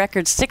heroin, a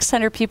record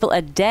 600 people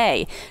a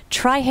day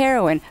try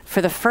heroin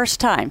for the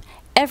first time.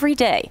 Every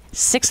day,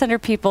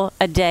 600 people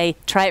a day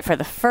try it for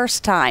the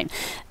first time.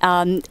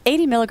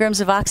 80 milligrams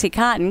of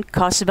OxyContin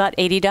costs about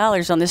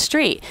 $80 on the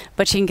street,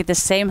 but you can get the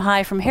same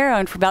high from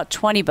heroin for about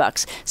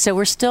 $20. So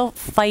we're still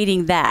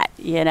fighting that,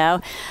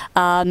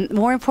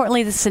 More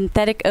importantly, the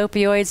synthetic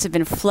opioids have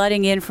been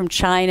flooding in from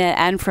China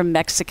and from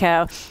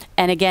Mexico.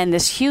 And again,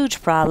 this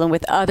huge problem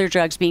with other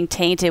drugs being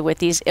tainted with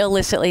these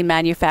illicitly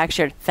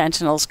manufactured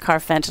fentanyls,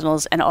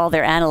 carfentanyls, and all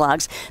their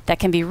analogs that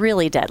can be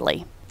really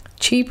deadly.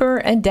 Cheaper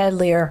and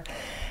deadlier.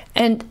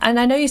 And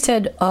I know you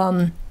said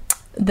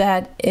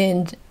that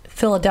in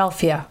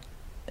Philadelphia,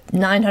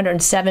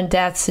 907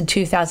 deaths in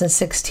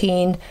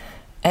 2016,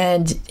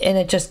 and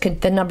it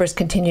just the numbers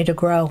continue to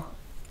grow.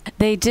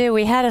 They do.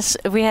 We had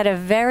a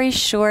very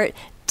short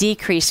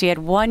decrease. We had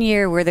 1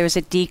 year where there was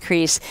a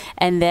decrease,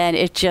 and then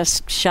it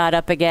just shot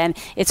up again.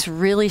 It's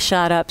really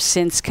shot up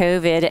since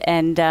COVID,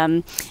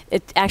 and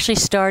it actually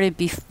started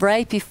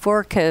right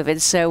before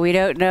COVID. So we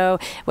don't know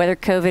whether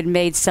COVID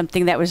made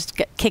something that was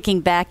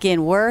kicking back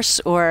in worse,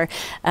 or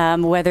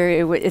whether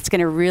it's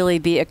going to really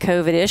be a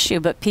COVID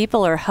issue. But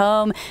people are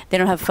home. They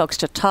don't have folks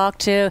to talk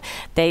to.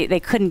 They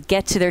couldn't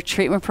get to their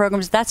treatment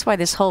programs. That's why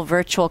this whole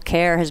virtual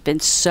care has been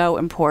so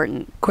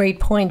important. Great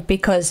point,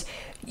 because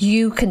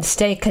you can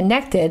stay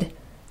connected.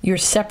 You're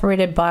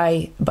separated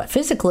by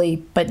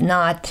physically, but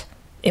not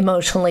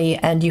emotionally,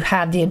 and you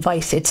have the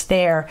advice. It's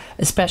there.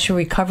 Especially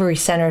Recovery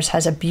Centers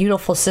has a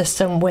beautiful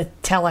system with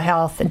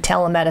telehealth and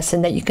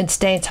telemedicine that you can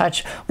stay in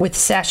touch with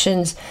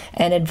sessions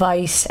and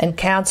advice and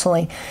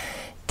counseling.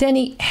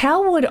 Denny,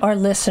 how would our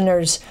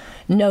listeners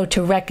know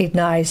to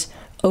recognize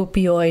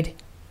opioid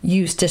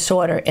use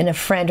disorder in a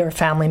friend or a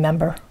family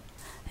member?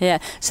 Yeah,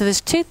 so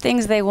there's 2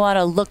 things they want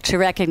to look to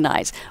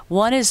recognize.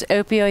 One is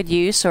opioid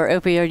use or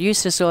opioid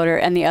use disorder,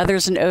 and the other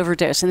is an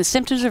overdose. And the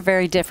symptoms are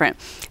very different.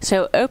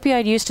 So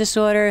opioid use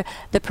disorder,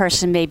 the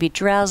person may be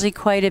drowsy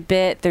quite a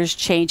bit. There's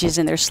changes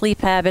in their sleep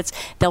habits.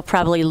 They'll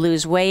probably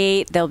lose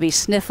weight. They'll be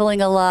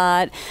sniffling a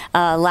lot,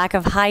 lack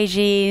of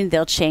hygiene.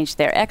 They'll change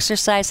their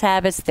exercise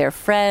habits, their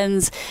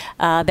friends.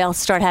 They'll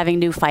start having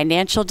new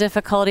financial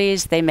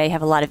difficulties. They may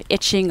have a lot of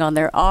itching on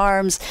their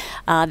arms.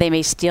 They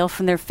may steal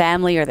from their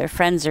family or their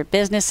friends or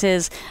business.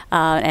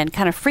 And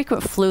kind of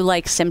frequent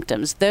flu-like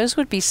symptoms. Those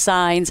would be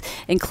signs,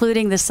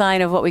 including the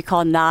sign of what we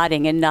call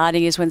nodding. And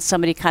nodding is when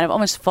somebody kind of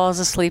almost falls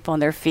asleep on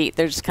their feet.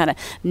 They're just kind of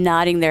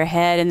nodding their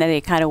head, and then they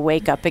kind of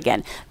wake up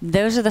again.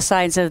 Those are the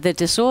signs of the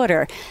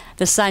disorder.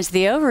 The signs of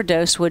the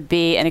overdose would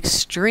be an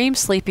extreme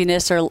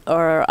sleepiness or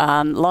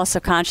loss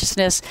of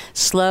consciousness,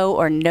 slow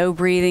or no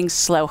breathing,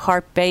 slow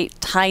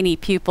heartbeat, tiny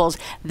pupils.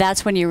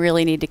 That's when you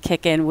really need to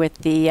kick in with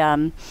the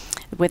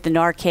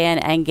Narcan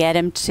and get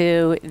him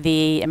to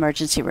the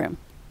emergency room.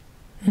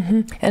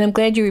 Mm-hmm. And I'm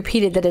glad you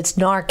repeated that it's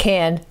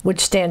Narcan, which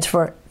stands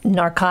for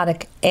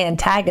narcotic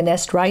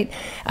antagonist, right?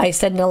 I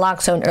said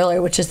naloxone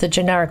earlier, which is the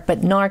generic,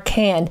 but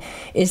Narcan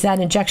is that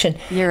injection.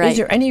 You're right. Is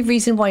there any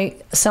reason why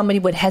somebody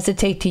would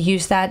hesitate to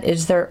use that?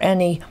 Is there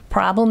any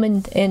problem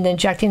in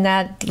injecting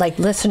that? Like,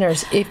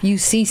 listeners, if you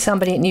see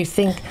somebody and you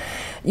think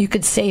you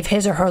could save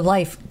his or her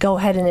life, go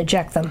ahead and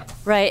inject them.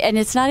 Right, and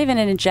it's not even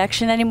an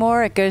injection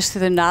anymore. It goes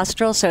through the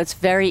nostril, so it's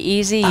very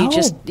easy.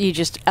 You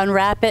just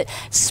unwrap it,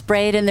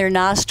 spray it in their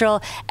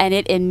nostril, and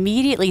it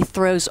immediately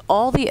throws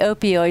all the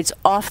opioids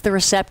off the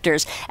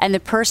receptors, and the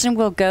person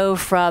will go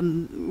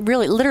from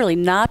really literally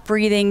not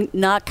breathing,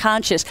 not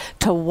conscious,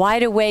 to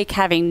wide awake,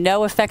 having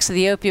no effects of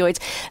the opioids.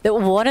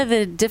 One of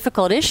the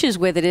difficult issues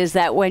with it is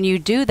that when you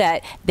do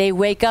that, they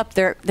wake up,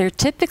 they're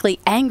typically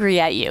angry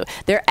at you.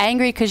 They're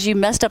angry because you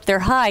messed up their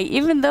high,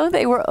 even though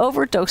they were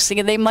overdosing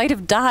and they might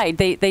have died.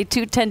 They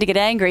too tend to get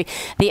angry.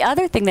 The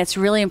other thing that's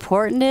really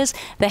important is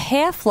the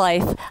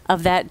half-life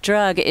of that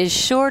drug is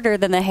shorter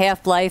than the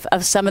half-life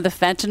of some of the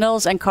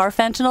fentanyls and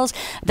carfentanyls.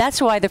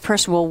 That's why the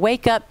person will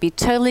wake up, be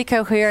totally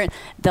coherent,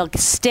 they'll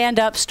stand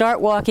up,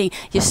 start walking.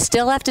 You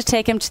still have to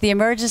take them to the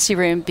emergency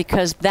room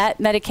because that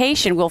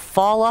medication will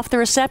fall off the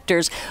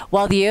receptors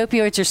while the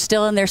opioids are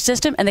still in their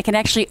system, and they can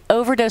actually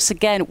overdose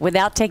again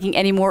without taking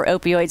any more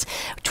opioids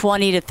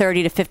 20 to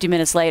 30 to 50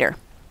 minutes later.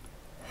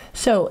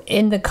 So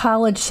in the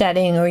college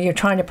setting, or you're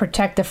trying to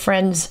protect a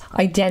friend's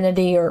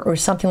identity or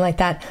something like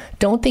that,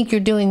 don't think you're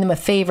doing them a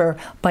favor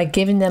by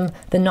giving them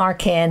the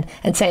Narcan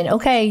and saying,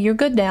 okay, you're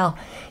good now.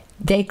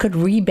 They could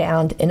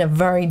rebound in a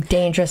very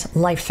dangerous,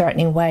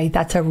 life-threatening way.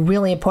 That's a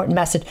really important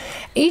message.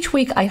 Each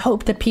week, I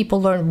hope that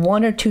people learn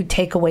one or two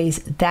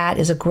takeaways. That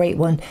is a great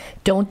one.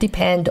 Don't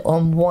depend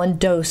on one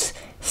dose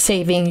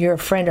saving your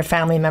friend or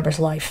family member's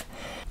life.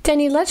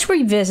 Denny, let's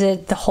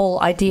revisit the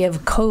whole idea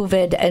of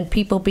COVID and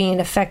people being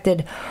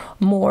affected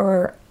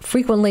more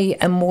frequently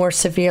and more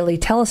severely.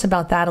 Tell us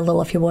about that a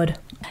little, if you would.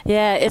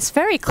 Yeah, it's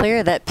very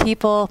clear that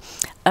people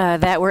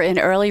that were in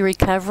early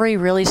recovery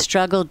really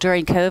struggled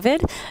during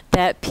COVID,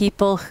 that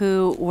people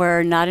who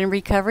were not in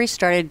recovery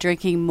started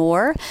drinking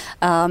more.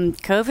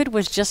 COVID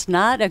was just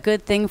not a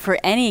good thing for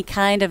any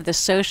kind of the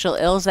social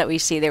ills that we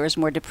see. There was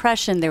more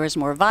depression, there was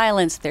more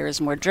violence, there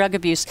was more drug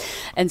abuse.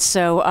 And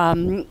so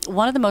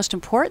one of the most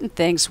important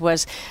things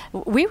was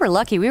we were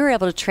lucky. We were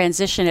able to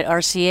transition at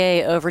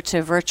RCA over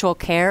to virtual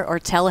care or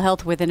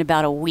telehealth within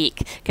about a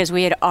week because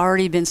we had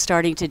already been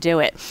starting to do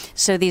it.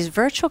 So these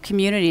virtual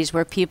communities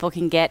where people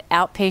can get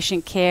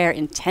outpatient care,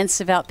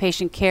 intensive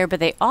outpatient care, but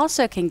they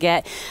also can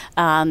get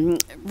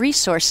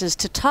resources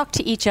to talk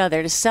to each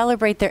other, to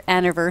celebrate their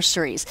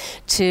anniversaries,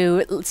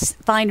 to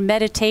find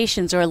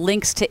meditations or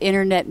links to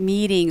internet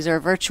meetings or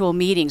virtual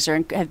meetings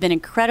have been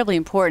incredibly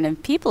important,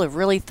 and people have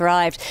really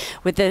thrived.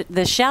 With the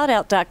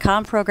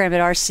shoutout.com program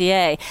at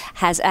RCA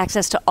has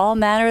access to all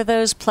manner of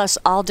those, plus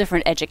all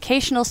different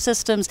educational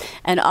systems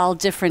and all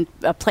different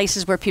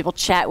places where people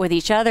chat with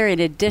each other in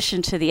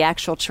addition to the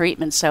actual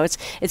treatment. So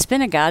it's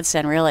been a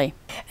godsend, really.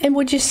 And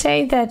would you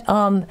say that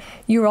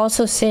you're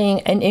also seeing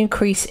an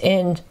increase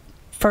in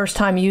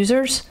first-time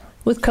users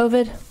with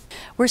COVID?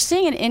 We're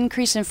seeing an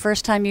increase in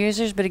first-time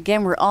users, but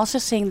again, we're also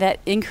seeing that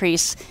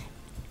increase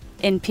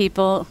in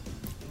people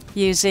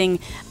using,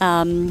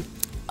 getting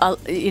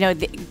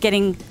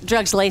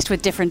drugs laced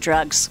with different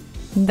drugs.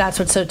 That's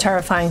what's so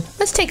terrifying.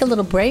 Let's take a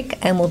little break,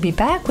 and we'll be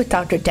back with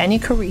Dr. Denny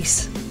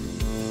Carisse.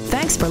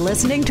 Thanks for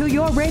listening to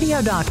Your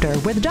Radio Doctor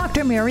with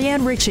Dr.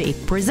 Marianne Ritchie,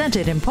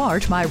 presented in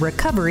part by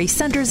Recovery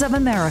Centers of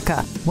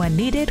America. When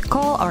needed,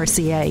 call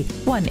RCA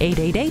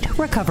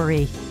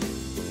 1-888-RECOVERY.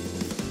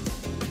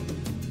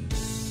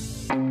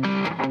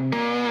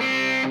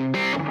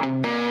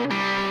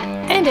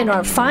 And in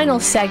our final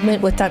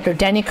segment with Dr.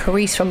 Denny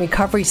Carisse from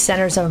Recovery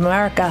Centers of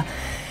America,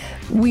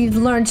 we've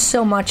learned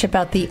so much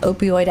about the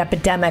opioid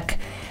epidemic.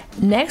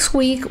 Next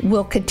week,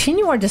 we'll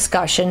continue our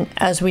discussion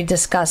as we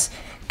discuss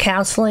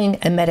counseling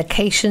and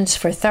medications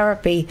for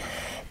therapy.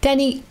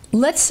 Denny,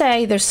 let's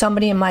say there's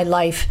somebody in my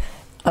life,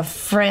 a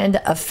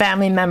friend, a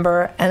family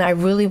member, and I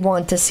really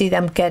want to see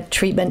them get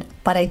treatment,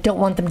 but I don't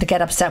want them to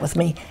get upset with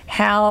me.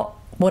 How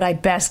would I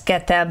best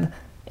get them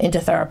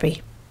into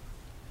therapy?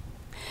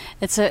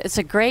 It's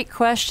a great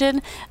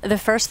question. The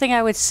first thing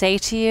I would say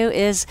to you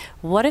is,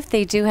 what if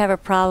they do have a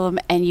problem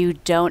and you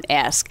don't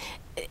ask?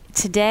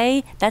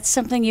 Today, that's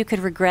something you could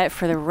regret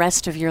for the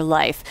rest of your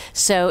life.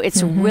 So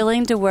it's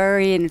willing to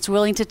worry and it's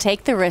willing to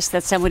take the risk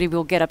that somebody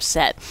will get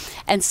upset.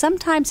 And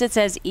sometimes it's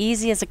as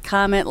easy as a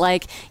comment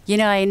like,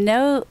 I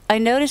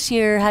notice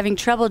you're having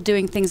trouble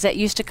doing things that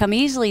used to come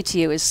easily to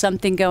you. Is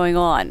something going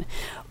on?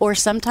 Or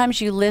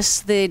sometimes you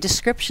list the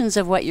descriptions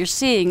of what you're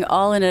seeing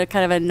all in a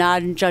kind of a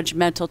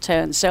non-judgmental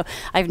tone. So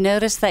I've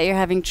noticed that you're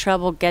having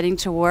trouble getting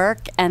to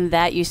work and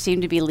that you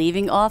seem to be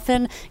leaving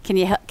often.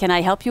 Can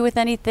I help you with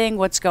anything?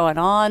 What's going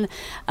on?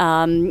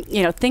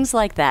 Things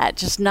like that.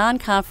 Just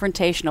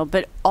non-confrontational,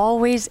 but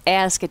always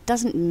ask. It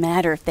doesn't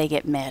matter if they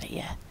get mad at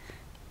you.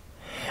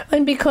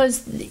 And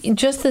because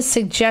just the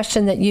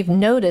suggestion that you've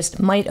noticed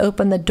might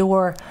open the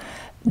door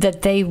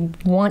that they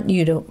want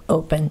you to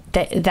open.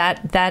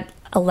 That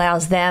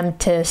allows them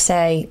to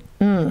say,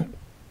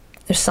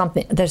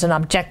 there's an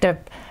objective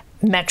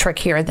metric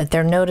here that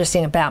they're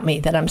noticing about me,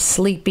 that I'm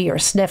sleepy or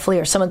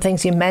sniffly or some of the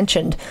things you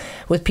mentioned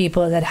with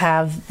people that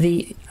have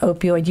the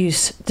opioid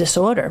use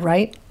disorder,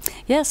 right?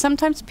 Yeah,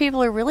 sometimes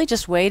people are really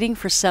just waiting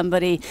for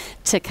somebody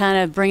to kind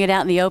of bring it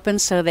out in the open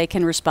so they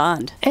can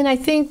respond. And I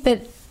think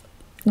that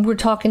we're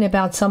talking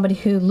about somebody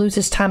who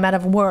loses time out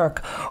of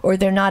work, or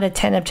they're not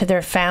attentive to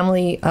their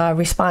family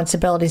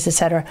responsibilities,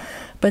 etc.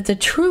 But the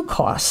true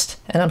cost,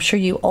 and I'm sure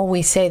you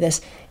always say this,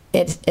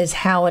 it is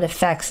how it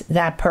affects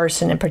that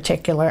person in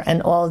particular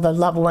and all the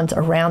loved ones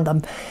around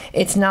them.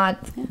 It's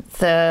not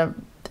the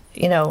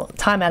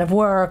time out of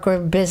work or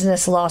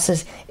business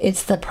losses.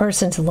 It's the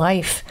person's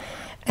life.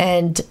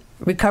 And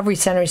Recovery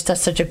Centers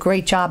does such a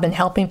great job in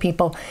helping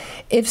people.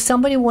 If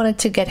somebody wanted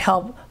to get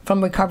help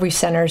from Recovery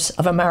Centers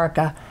of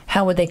America,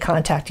 how would they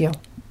contact you?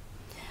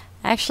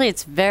 Actually,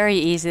 it's very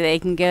easy. They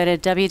can go to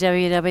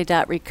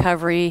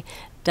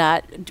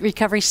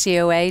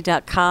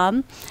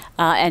www.recoverycoa.com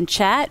and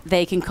chat.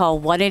 They can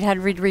call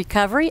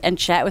 1-800-RECOVERY and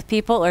chat with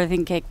people, or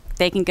they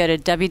can go to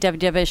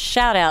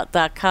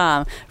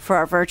www.shoutout.com for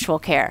our virtual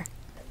care.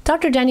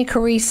 Dr. Danny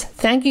Carisse,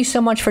 thank you so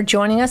much for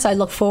joining us. I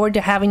look forward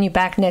to having you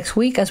back next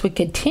week as we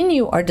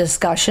continue our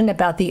discussion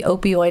about the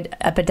opioid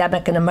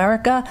epidemic in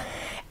America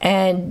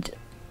and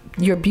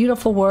your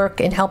beautiful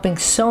work in helping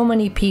so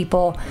many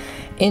people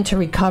into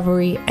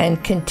recovery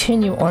and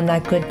continue on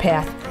that good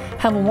path.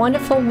 Have a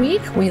wonderful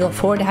week. We look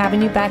forward to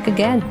having you back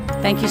again.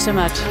 Thank you so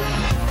much.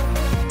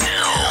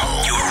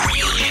 Now, your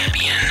real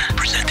champion,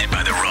 presented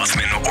by the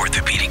Rothman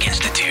Orthopedic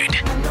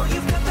Institute.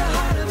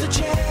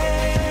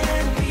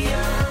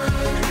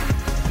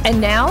 And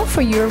now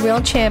for Your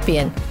Real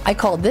Champion. I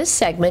call this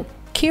segment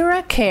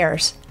Kira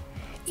Cares.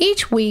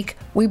 Each week,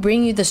 we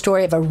bring you the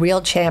story of a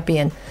real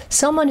champion,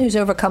 someone who's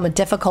overcome a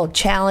difficult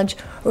challenge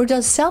or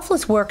does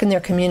selfless work in their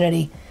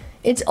community.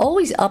 It's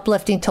always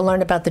uplifting to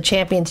learn about the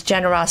champion's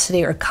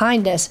generosity or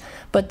kindness,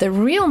 but the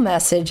real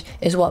message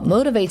is what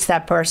motivates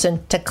that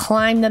person to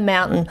climb the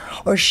mountain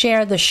or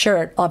share the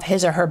shirt off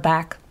his or her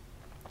back.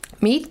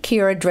 Meet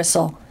Kira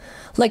Drissel.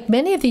 Like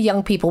many of the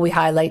young people we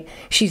highlight,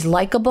 she's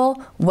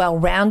likable,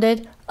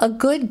 well-rounded, a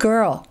good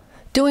girl,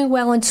 doing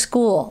well in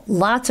school,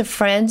 lots of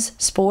friends,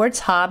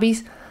 sports,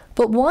 hobbies.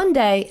 But one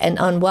day, an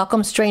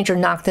unwelcome stranger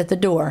knocked at the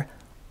door,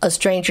 a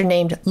stranger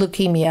named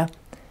leukemia.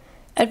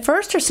 At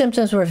first, her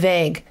symptoms were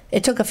vague.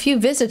 It took a few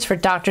visits for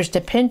doctors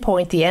to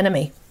pinpoint the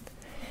enemy.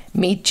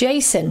 Meet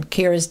Jason,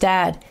 Kira's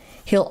dad.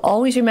 He'll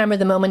always remember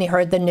the moment he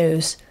heard the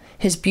news.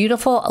 His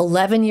beautiful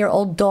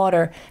 11-year-old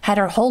daughter had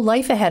her whole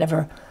life ahead of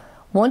her.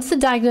 Once the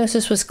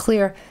diagnosis was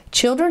clear,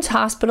 Children's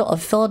Hospital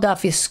of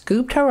Philadelphia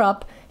scooped her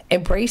up,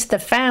 embraced the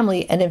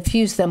family, and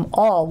infused them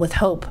all with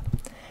hope.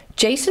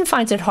 Jason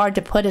finds it hard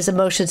to put his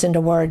emotions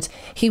into words.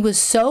 He was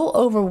so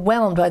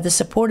overwhelmed by the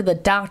support of the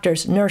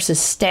doctors, nurses,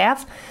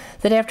 staff,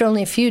 that after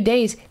only a few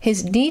days,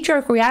 his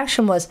knee-jerk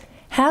reaction was,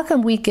 how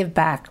can we give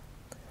back?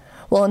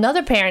 Well,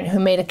 another parent who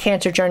made a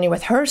cancer journey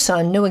with her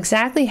son knew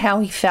exactly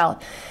how he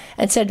felt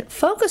and said,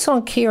 focus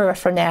on Kira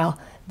for now.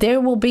 There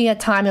will be a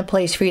time and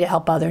place for you to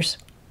help others.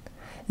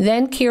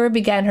 Then Kira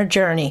began her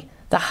journey,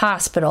 the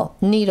hospital,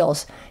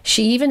 needles.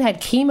 She even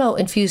had chemo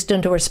infused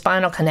into her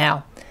spinal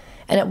canal.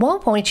 And at one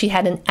point, she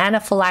had an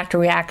anaphylactic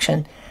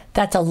reaction.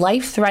 That's a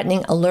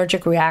life-threatening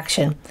allergic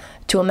reaction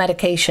to a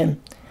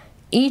medication.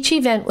 Each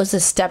event was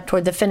a step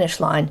toward the finish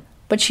line,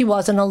 but she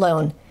wasn't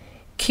alone.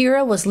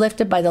 Kira was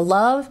lifted by the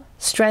love,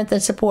 strength,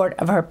 and support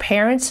of her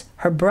parents,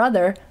 her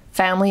brother,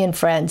 family, and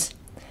friends.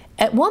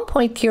 At one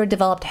point, Kira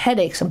developed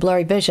headaches and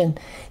blurry vision.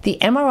 The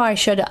MRI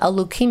showed a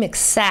leukemic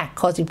sac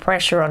causing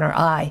pressure on her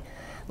eye.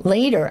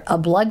 Later, a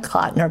blood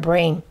clot in her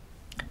brain.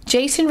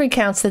 Jason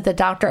recounts that the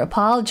doctor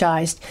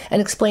apologized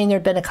and explained there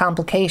had been a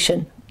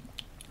complication.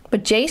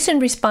 But Jason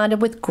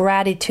responded with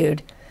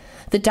gratitude.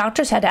 The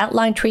doctors had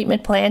outlined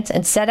treatment plans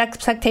and set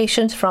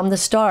expectations from the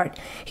start.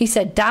 He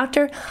said,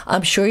 Doctor,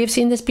 I'm sure you've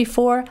seen this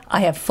before. I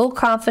have full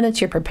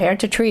confidence you're prepared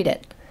to treat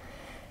it.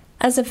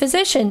 As a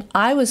physician,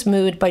 I was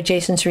moved by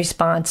Jason's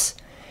response.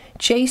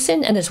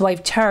 Jason and his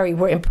wife Terry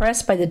were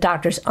impressed by the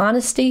doctor's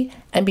honesty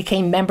and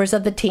became members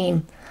of the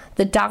team.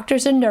 The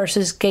doctors and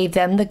nurses gave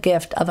them the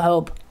gift of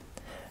hope.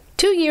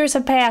 2 years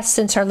have passed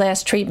since her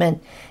last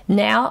treatment.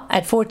 Now,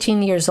 at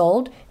 14 years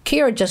old,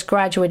 Kira just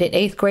graduated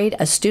 8th grade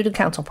as student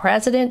council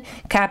president,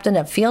 captain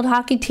of field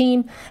hockey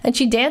team, and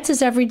she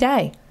dances every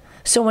day.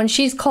 So when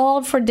she's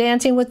called for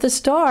Dancing with the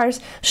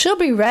Stars, she'll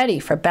be ready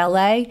for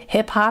ballet,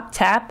 hip-hop,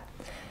 tap.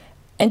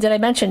 And did I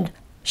mention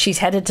she's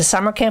headed to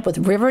summer camp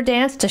with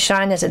Riverdance to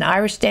shine as an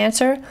Irish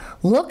dancer?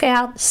 Look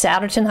out,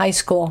 Souderton High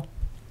School.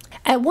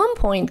 At one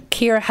point,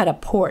 Kira had a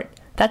port.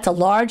 That's a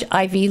large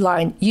IV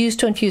line used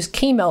to infuse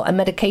chemo and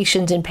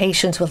medications in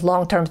patients with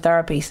long-term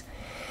therapies.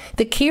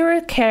 The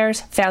Kira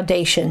Cares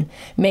Foundation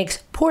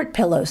makes port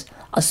pillows,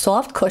 a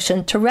soft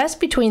cushion to rest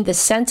between the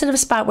sensitive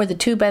spot where the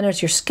tube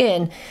enters your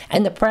skin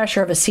and the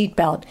pressure of a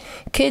seatbelt.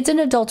 Kids and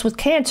adults with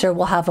cancer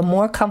will have a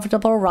more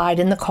comfortable ride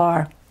in the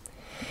car.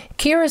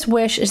 Kira's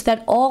wish is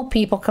that all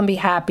people can be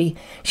happy.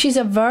 She's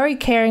a very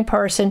caring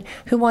person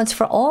who wants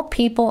for all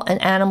people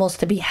and animals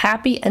to be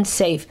happy and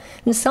safe.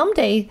 And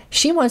someday,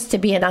 she wants to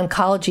be an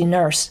oncology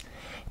nurse.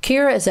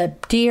 Kira is a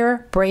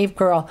dear, brave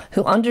girl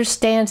who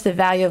understands the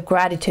value of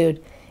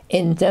gratitude.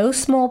 in no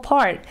small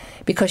part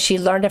because she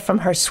learned it from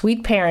her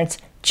sweet parents,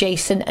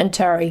 Jason and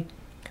Terry.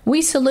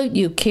 We salute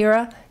you,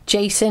 Kira,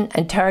 Jason,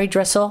 and Terry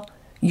Drissel.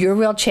 You're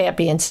real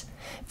champions.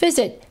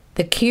 Visit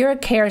the Kira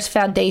Cares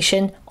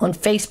Foundation on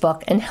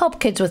Facebook and help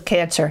kids with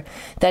cancer.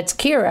 That's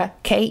Kira,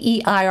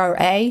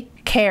 K-E-I-R-A,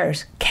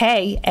 Cares,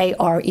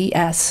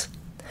 K-A-R-E-S.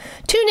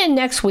 Tune in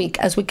next week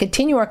as we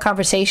continue our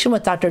conversation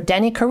with Dr.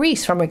 Denny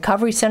Carisse from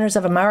Recovery Centers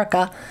of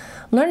America.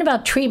 Learn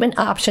about treatment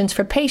options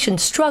for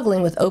patients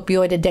struggling with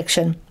opioid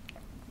addiction.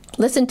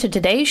 Listen to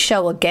today's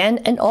show again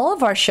and all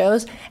of our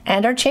shows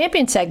and our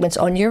champion segments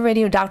on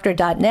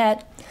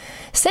yourradiodoctor.net.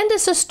 Send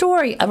us a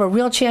story of a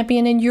real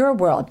champion in your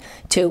world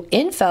to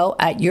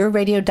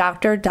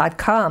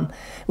info@yourradiodoctor.com.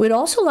 We'd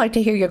also like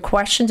to hear your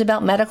questions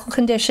about medical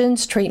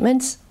conditions,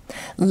 treatments.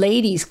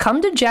 Ladies,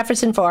 come to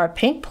Jefferson for our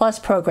Pink Plus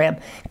program.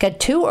 Get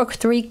 2 or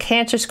 3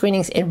 cancer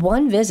screenings in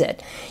one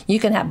visit. You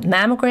can have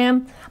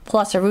mammogram,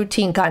 plus a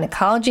routine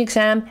gynecology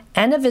exam,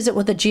 and a visit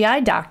with a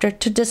GI doctor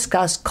to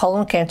discuss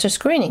colon cancer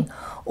screening,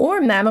 or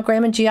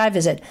mammogram and GI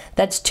visit.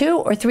 That's 2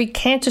 or 3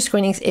 cancer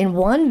screenings in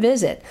one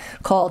visit.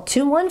 Call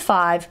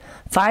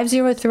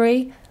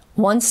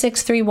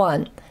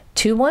 215-503-1631,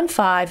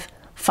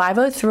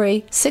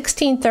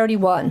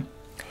 215-503-1631.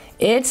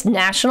 It's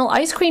National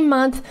Ice Cream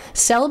Month,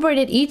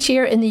 celebrated each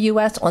year in the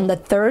U.S. on the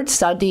 3rd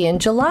Sunday in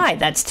July.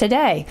 That's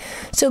today.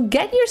 So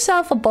get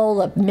yourself a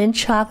bowl of mint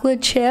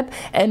chocolate chip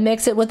and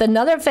mix it with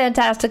another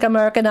fantastic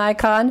American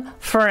icon,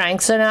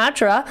 Frank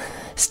Sinatra.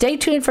 Stay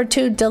tuned for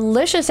 2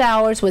 delicious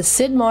hours with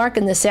Sid Mark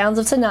and the sounds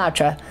of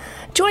Sinatra.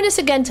 Join us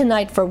again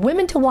tonight for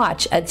Women to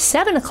Watch at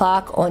 7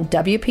 o'clock on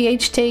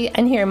WPHT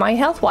and hear my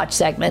Health Watch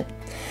segment.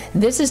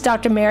 This is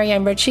Dr.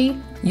 Marianne Ritchie,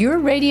 your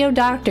radio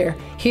doctor,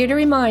 here to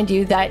remind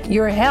you that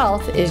your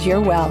health is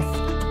your wealth.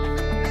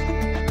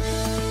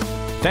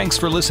 Thanks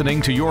for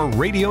listening to Your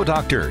Radio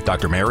Doctor,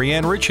 Dr.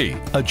 Marianne Ritchie,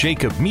 a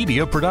Jacob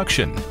Media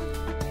production.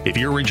 If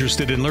you're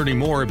interested in learning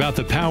more about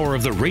the power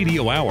of the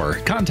radio hour,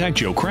 contact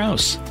Joe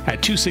Kraus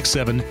at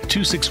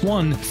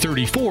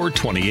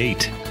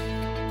 267-261-3428.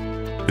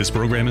 This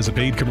program is a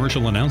paid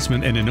commercial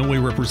announcement and in no way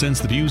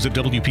represents the views of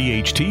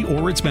WPHT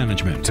or its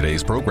management.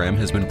 Today's program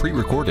has been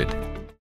pre-recorded.